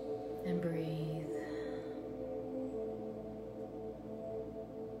and breathe.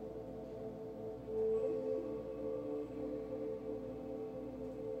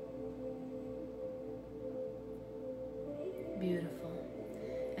 Beautiful.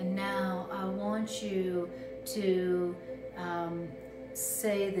 And now I want you to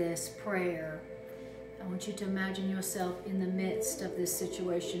say this prayer. I want you to imagine yourself in the midst of this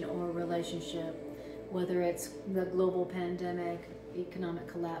situation or relationship, whether it's the global pandemic, economic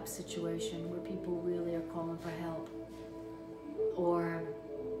collapse situation where people really are calling for help, or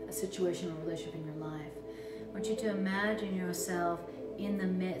a situation or relationship in your life. I want you to imagine yourself in the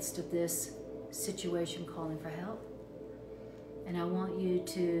midst of this situation calling for help. And I want you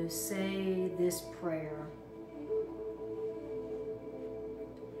to say this prayer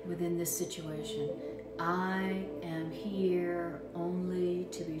within this situation. I am here only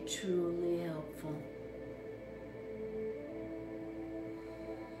to be truly helpful.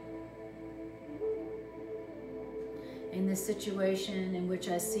 In this situation in which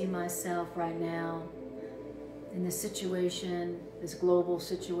I see myself right now, in this situation, this global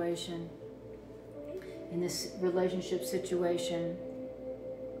situation, in this relationship situation,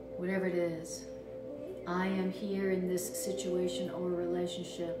 whatever it is, I am here in this situation or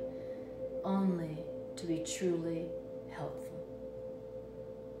relationship only to be truly helpful.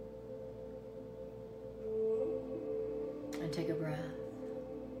 And take a breath.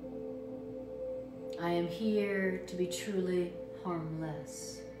 I am here to be truly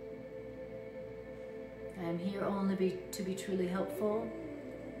harmless. I am here only to be truly helpful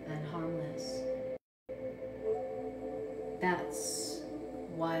and harmless. That's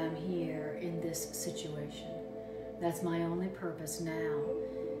why I'm here in this situation. That's my only purpose now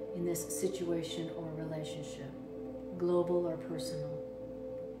in this situation or relationship, global or personal.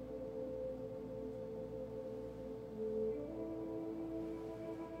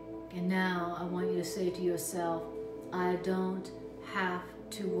 And now I want you to say to yourself, I don't have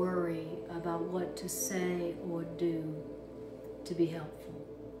to worry about what to say or do to be helpful.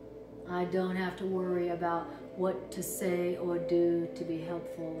 I don't have to worry about what to say or do to be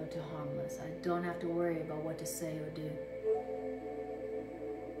helpful or to harmless. I don't have to worry about what to say or do.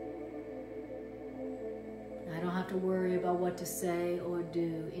 I don't have to worry about what to say or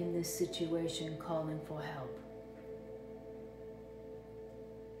do in this situation calling for help.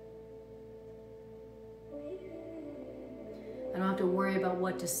 I don't have to worry about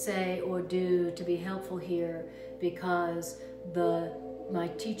what to say or do to be helpful here because my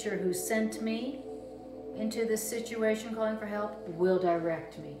teacher who sent me into this situation calling for help will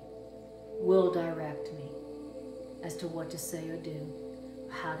direct me as to what to say or do,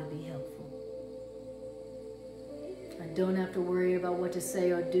 how to be helpful. I don't have to worry about what to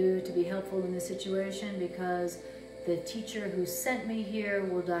say or do to be helpful in this situation because the teacher who sent me here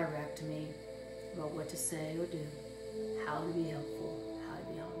will direct me about what to say or do, how to be helpful, how to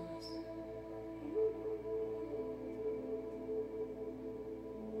be harmless.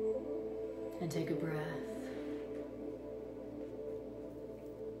 And take a breath.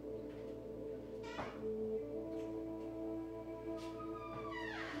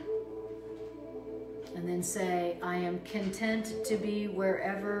 And then say, I am content to be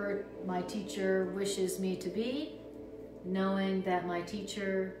wherever my teacher wishes me to be, knowing that my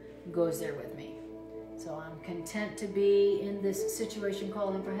teacher goes there with me. So I'm content to be in this situation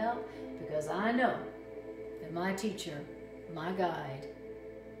calling for help because I know that my teacher, my guide,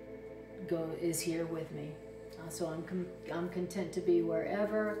 is here with me. So I'm content to be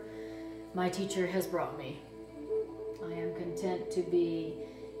wherever my teacher has brought me. I am content to be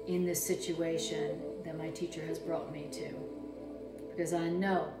in this situation that my teacher has brought me to because I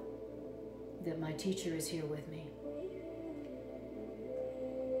know that my teacher is here with me.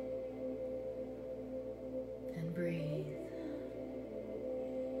 And breathe.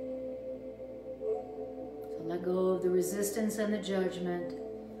 of the resistance and the judgment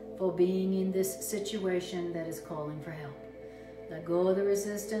for being in this situation that is calling for help. Let go of the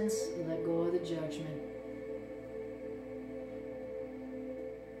resistance, let go of the judgment.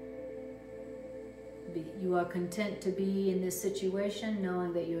 You are content to be in this situation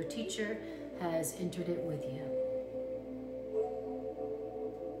knowing that your teacher has entered it with you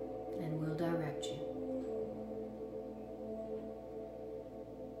and will direct you.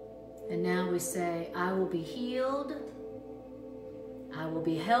 And now we say, I will be healed, I will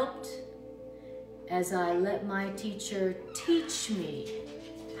be helped as I let my teacher teach me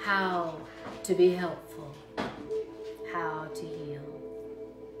how to be helpful, how to heal.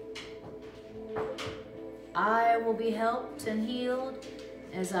 I will be helped and healed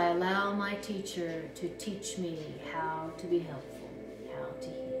as I allow my teacher to teach me how to be helpful, how to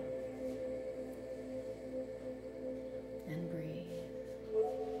heal. And breathe.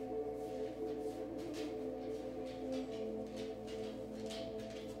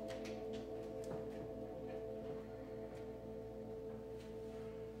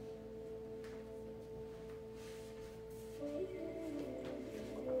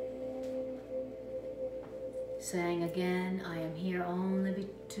 Saying again, I am here only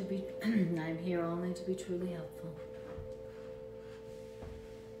to be I'm here only to be truly helpful.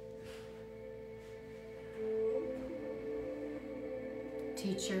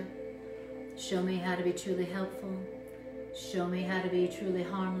 Teacher, show me how to be truly helpful. Show me how to be truly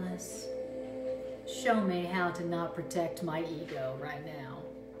harmless. Show me how to not protect my ego right now.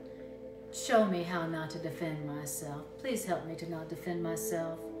 Show me how not to defend myself. Please help me to not defend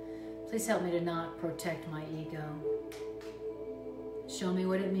myself. Please help me to not protect my ego. Show me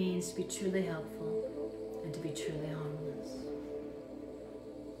what it means to be truly helpful and to be truly harmless.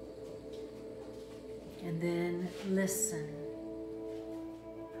 And then listen.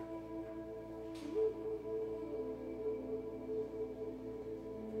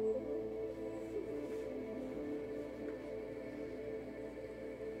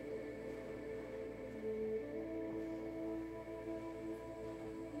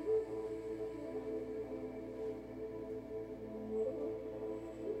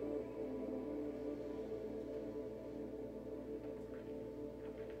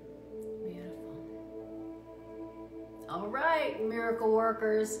 All right, miracle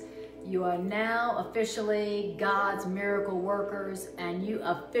workers, you are now officially God's miracle workers, and you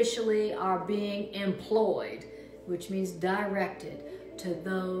officially are being employed, which means directed to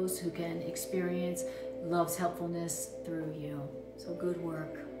those who can experience love's helpfulness through you. So good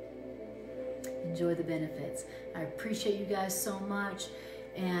work. Enjoy the benefits. I appreciate you guys so much.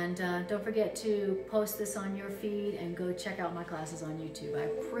 And don't forget to post this on your feed and go check out my classes on YouTube. I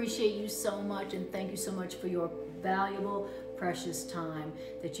appreciate you so much, and thank you so much for your valuable, precious time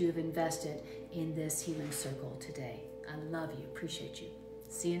that you have invested in this healing circle today. I love you. Appreciate you.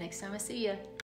 See you next time I see you.